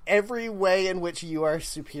like every way in which you are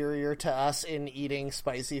superior to us in eating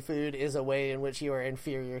spicy food is a way in which you are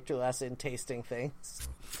inferior to us in tasting things.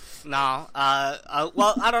 No,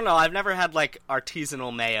 well, I don't know. I've never had like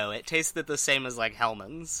artisanal mayo. It tasted the same as like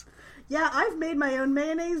Hellman's. Yeah, I've made my own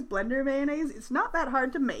mayonnaise, blender mayonnaise. It's not that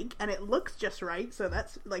hard to make, and it looks just right, so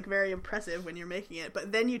that's, like, very impressive when you're making it.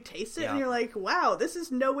 But then you taste it, and Yeah. you're like, wow, this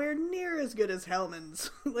is nowhere near as good as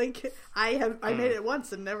Hellman's. Like, I made it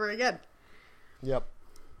once and never again. Yep.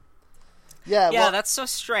 Yeah, Yeah, well, that's so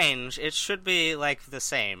strange. It should be like the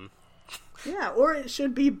same. Yeah, or it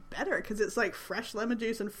should be better, because it's, like, fresh lemon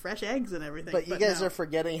juice and fresh eggs and everything. but you guys no. are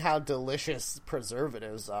forgetting how delicious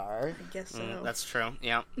preservatives are. I guess so. That's true.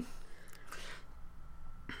 Yeah.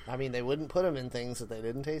 I mean, they wouldn't put them in things if they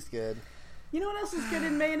didn't taste good. You know what else is good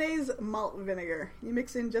in mayonnaise? Malt vinegar. You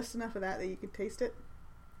mix in just enough of that you can taste it.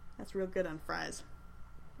 That's real good on fries.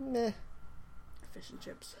 Meh. Fish and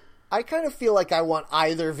chips. I kind of feel like I want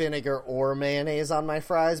either vinegar or mayonnaise on my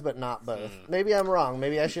fries, but not both. Maybe I'm wrong.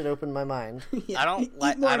 Maybe I should open my mind. Yeah, I don't eat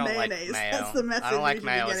like. more I don't like mayonnaise. mayo. That's the message I don't we like should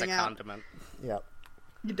mayo be as a getting out. condiment. Yep.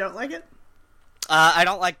 You don't like it? I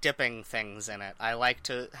don't like dipping things in it. I like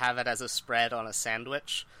to have it as a spread on a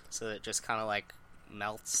sandwich, so that it just kind of like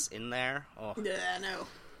melts in there. Oh, Yeah, no.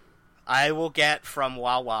 I will get from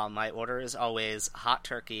Wawa, my order is always hot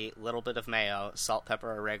turkey, little bit of mayo, salt,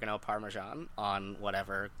 pepper, oregano, parmesan on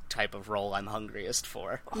whatever type of roll I'm hungriest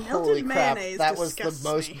for. Holy crap, mayonnaise that was the disgusts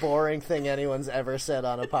most me. boring thing anyone's ever said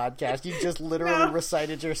on a podcast. You just literally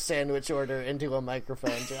recited your sandwich order into a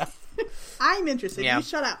microphone, Jeff. I'm interested. Yeah. You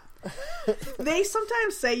shut up. They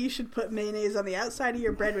sometimes say you should put mayonnaise on the outside of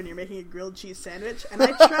your bread when you're making a grilled cheese sandwich, and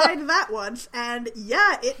I tried that once, and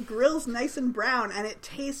yeah, it grills nice and brown, and it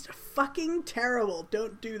tastes fucking terrible.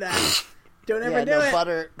 Don't do that. Don't ever do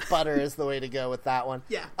it. Butter is the way to go with that one.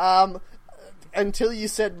 Yeah. Until you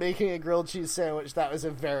said making a grilled cheese sandwich, that was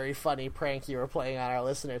a very funny prank you were playing on our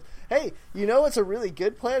listeners. Hey, you know what's a really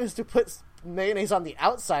good plan is to put mayonnaise on the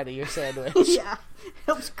outside of your sandwich. Yeah.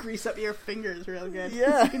 Helps grease up your fingers real good.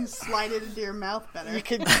 Yeah. You can slide it into your mouth better. You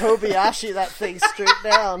can Kobayashi that thing straight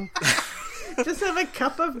down. Just have a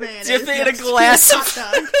cup of mayonnaise. Dip it in a next to your glass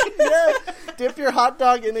hot dog. Yeah, dip your hot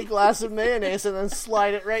dog in a glass of mayonnaise and then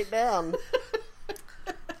slide it right down.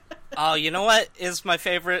 Oh, you know what is my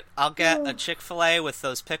favorite? I'll get a Chick-fil-A with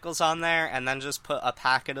those pickles on there, and then just put a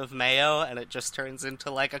packet of mayo, and it just turns into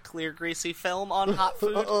like a clear, greasy film on hot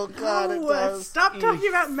food. Oh god, it Oh, does. stop talking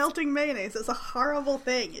about melting mayonnaise. It's a horrible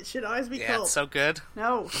thing. It should always be Yeah, cold. it's so good.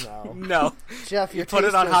 No. No. No, Jeff, your put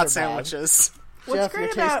it on tasters hot are sandwiches. bad. Jeff, your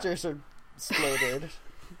great about- tasters are exploded.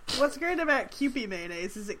 What's great about Kewpie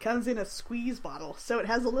mayonnaise is it comes in a squeeze bottle, so it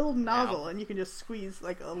has a little nozzle, and you can just squeeze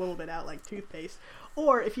like a little bit out like toothpaste.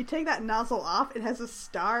 Or if you take that nozzle off, it has a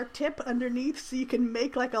star tip underneath, so you can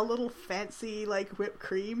make like a little fancy like whipped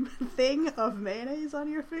cream thing of mayonnaise on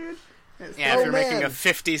your food. It's Yeah, if Oh, you're making man. a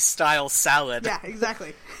 50s style salad. yeah,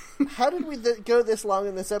 exactly. How did we go this long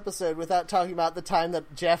in this episode without talking about the time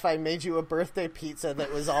that, Jeff, I made you a birthday pizza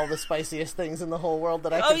that was all the spiciest things in the whole world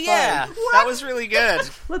that I Oh could yeah, find? that was really good.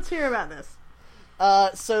 Let's hear about this.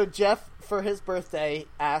 So Jeff, for his birthday,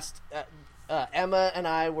 asked... Emma and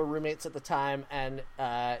I were roommates at the time, and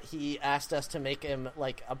he asked us to make him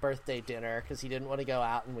like a birthday dinner because he didn't want to go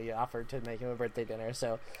out, and we offered to make him a birthday dinner.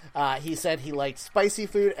 So he said he liked spicy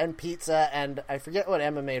food and pizza, and I forget what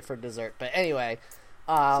Emma made for dessert. But anyway,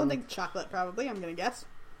 Something chocolate, probably. I'm gonna guess.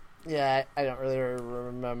 yeah, I don't really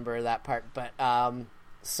remember that part. But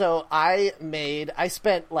so I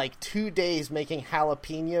spent like 2 days making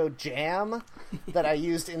jalapeno jam that I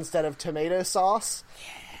used instead of tomato sauce.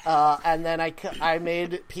 And then I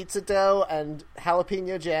made pizza dough and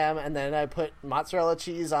jalapeno jam, and then I put mozzarella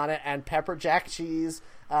cheese on it and pepper jack cheese,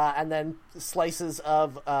 and then slices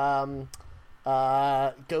of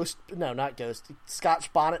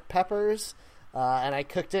Scotch bonnet peppers, and I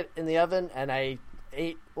cooked it in the oven, and I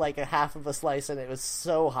ate like a half of a slice, and it was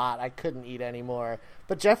so hot I couldn't eat anymore.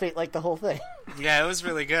 But Jeff ate like the whole thing. Yeah, it was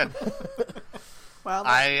really good. Well,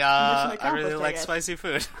 I mission really accomplished, like guess. spicy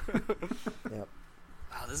food. Yep.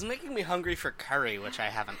 Wow, this is making me hungry for curry, which I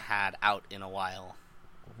haven't had out in a while.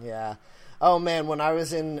 Yeah. Oh man, when I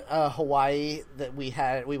was in Hawaii, that we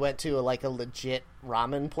went to a legit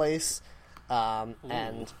ramen place,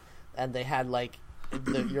 and they had like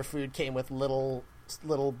your food came with little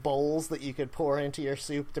bowls that you could pour into your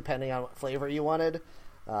soup depending on what flavor you wanted,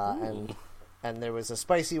 and there was a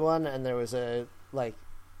spicy one, and there was a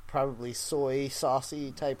probably soy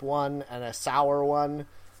saucy type one, and a sour one.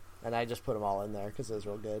 And I just put them all in there because it was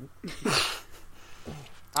real good.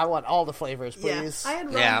 I want all the flavors, please. Yeah, I had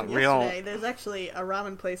ramen yesterday. There's actually a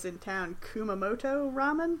ramen place in town, Kumamoto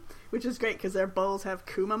Ramen, which is great because their bowls have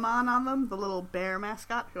Kumamon on them, the little bear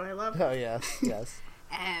mascot, who I love. Oh, yes, yes.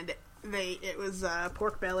 And it was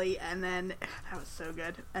pork belly, and then that was so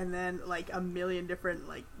good. And then like a million different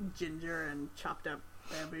ginger and chopped up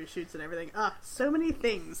bamboo shoots and everything. So many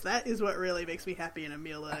things. That is what really makes me happy in a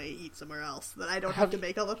meal that I eat somewhere else. That I don't have to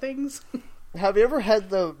make all the things. Have you ever had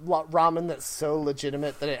the ramen that's so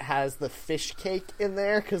legitimate that it has the fish cake in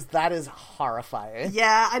there? Because that is horrifying.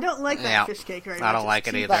 Yeah, I don't like that fish cake very much. I don't like It's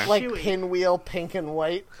it too either. That chewy. pinwheel pink and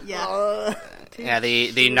white. Yeah. Yeah,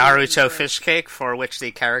 the chewy Naruto and fish cake, for which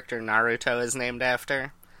the character Naruto is named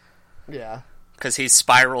after. Yeah. Because he's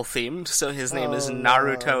spiral themed, so his name is Oh,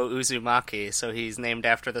 Naruto Uzumaki, so he's named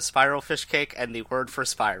after the spiral fish cake and the word for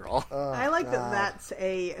spiral. I like that that's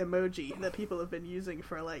a emoji that people have been using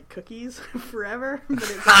for cookies forever, but it's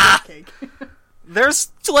a fish cake.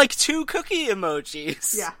 There's 2 cookie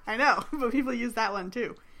emojis. Yeah, I know, but people use that one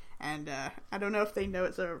too. And I don't know if they know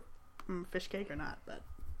it's a fish cake or not, but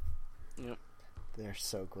Yep. They're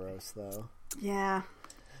so gross, though. yeah.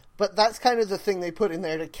 But that's kind of the thing they put in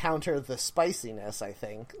there to counter the spiciness, I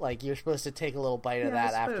think. You're supposed to take a little bite of Yeah,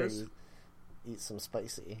 I that after suppose. you eat some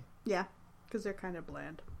spicy. Yeah, because they're kind of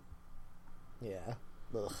bland. Yeah.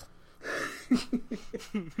 Ugh.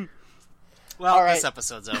 Well, All right. this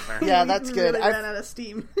episode's over. Yeah, that's We good. really ran out of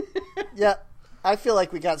steam. Yeah, I feel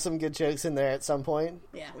like we got some good jokes in there at some point.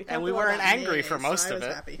 Yeah, And we weren't angry for most of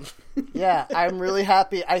it. Happy. Yeah, I'm really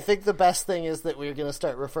happy. I think the best thing is that we're going to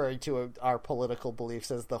start referring to our political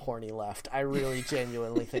beliefs as the horny left. I really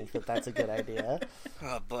genuinely think that that's a good idea.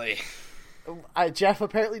 Oh, boy. Jeff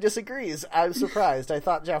apparently disagrees. I'm surprised. I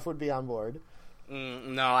thought Jeff would be on board.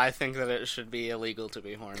 No, I think that it should be illegal to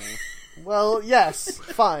be horny. Well, yes,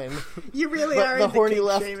 fine. You really But are the into horny kink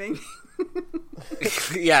left- shaming.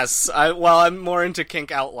 Yes, I'm more into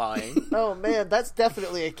kink outlawing. Oh man, that's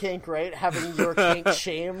definitely a kink, right? Having your kink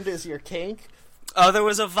shamed is your kink. Oh, there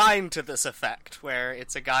was a Vine to this effect, where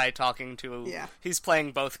it's a guy talking to... Yeah. He's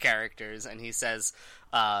playing both characters, and he says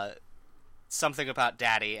something about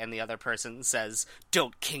daddy, and the other person says,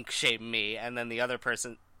 "Don't kink shame me," and then the other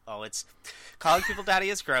person... Oh, it's... Calling people daddy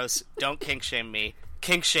is gross, don't kink shame me.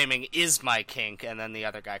 Kink shaming is my kink, and then the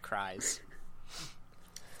other guy cries.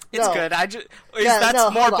 It's No. good. Yeah, That's no,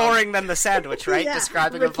 more hold on. boring than the sandwich, right? Yeah,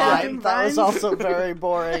 Describing a recounting Vine. That was also very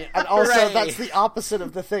boring. And also, Hooray. that's the opposite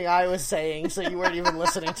of the thing I was saying, so you weren't even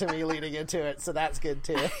listening to me leading into it, so that's good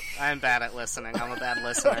too. I'm bad at listening. I'm a bad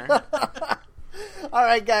listener.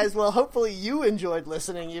 Alright, guys, well, hopefully you enjoyed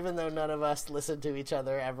listening, even though none of us listened to each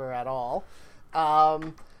other ever at all.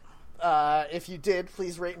 If you did,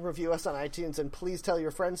 please rate and review us on iTunes, and please tell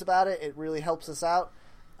your friends about it. It really helps us out.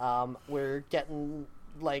 We're getting,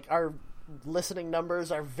 our listening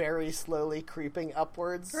numbers are very slowly creeping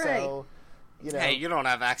upwards, so, Hey, you don't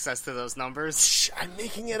have access to those numbers. Shh, I'm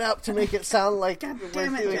making it up to make it sound like God we're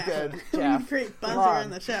damn it, doing Jeff. good. Jeff, Great come buzzer on. in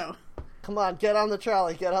the show. Come on, get on the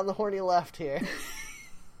trolley, get on the horny left here.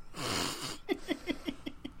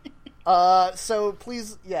 So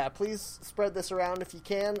please spread this around if you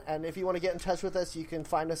can, and if you want to get in touch with us, you can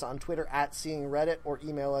find us on Twitter at SeeingReddit, or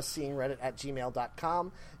email us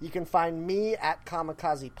seeingreddit@gmail.com. You can find me at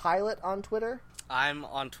Kamikaze Pilot on Twitter. I'm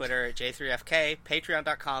on Twitter at J3FK,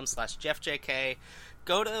 patreon.com/JeffJK.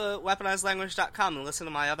 Go to weaponizedlanguage.com and listen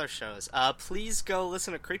to my other shows. Please go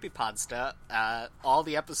listen to Creepypodsta, all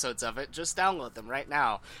the episodes of it. Just download them right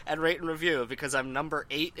now and rate and review, because I'm number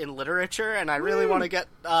 8 in literature, and I really want to get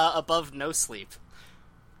above No Sleep.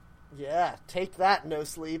 Yeah, take that, No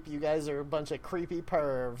Sleep. You guys are a bunch of creepy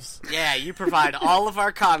pervs. Yeah, you provide all of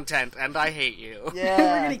our content, and I hate you. Yeah,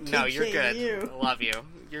 We're gonna No, kink you're shame good. you. Love you.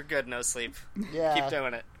 You're good, No Sleep. yeah, Keep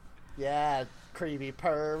doing it. yeah, creepy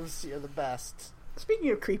pervs. You're the best. Speaking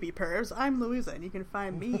of creepy pervs, I'm Louisa, and you can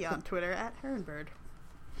find me on Twitter at Heronbird.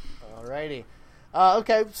 Alrighty.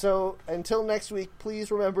 Okay, so until next week,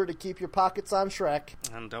 please remember to keep your pockets on Shrek.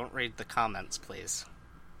 And don't read the comments, please.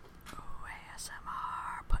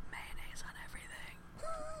 ASMR, put mayonnaise on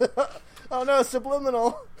everything. Oh no,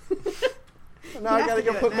 subliminal. Now I have gotta to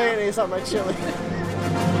go do it put now. mayonnaise on my chili.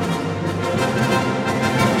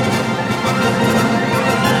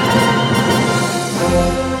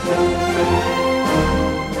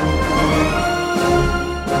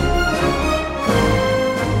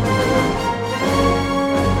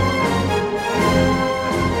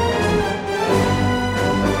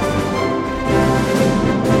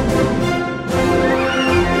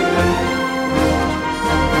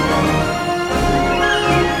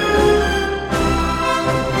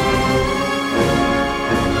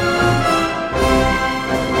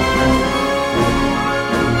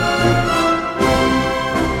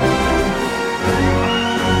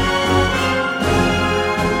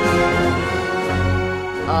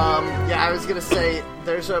 Yeah, I was gonna say,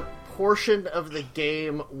 there's a portion of the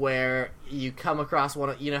game where you come across one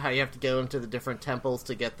of, you know how you have to go into the different temples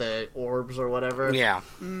to get the orbs or whatever? Yeah.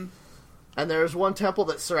 And there's one temple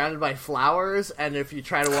that's surrounded by flowers, and if you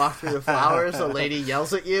try to walk through the flowers, a lady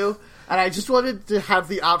yells at you. And I just wanted to have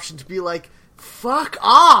the option to be like, fuck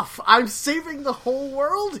off! I'm saving the whole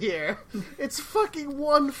world here! It's fucking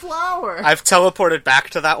one flower! I've teleported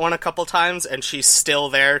back to that one a couple times, and she's still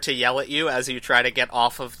there to yell at you as you try to get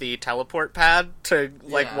off of the teleport pad to,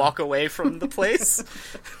 Yeah. walk away from the place.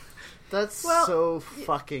 That's so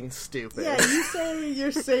fucking stupid. Yeah, you say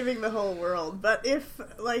you're saving the whole world, but if,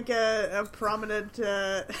 a prominent,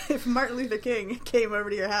 if Martin Luther King came over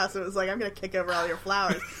to your house and was like, I'm gonna kick over all your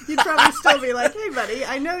flowers, you'd probably still be like, hey buddy,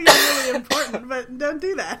 I know you're really important, but don't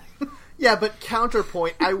do that. Yeah, but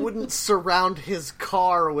counterpoint, I wouldn't surround his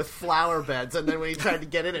car with flower beds, and then when he tried to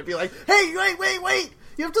get in it, be like, hey, wait!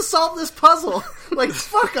 You have to solve this puzzle! Like,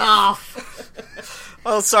 fuck off!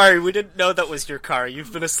 Oh, sorry, we didn't know that was your car.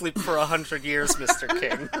 You've been asleep for 100 years, Mr.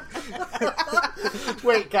 King.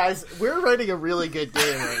 Wait, guys, we're writing a really good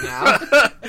game right now.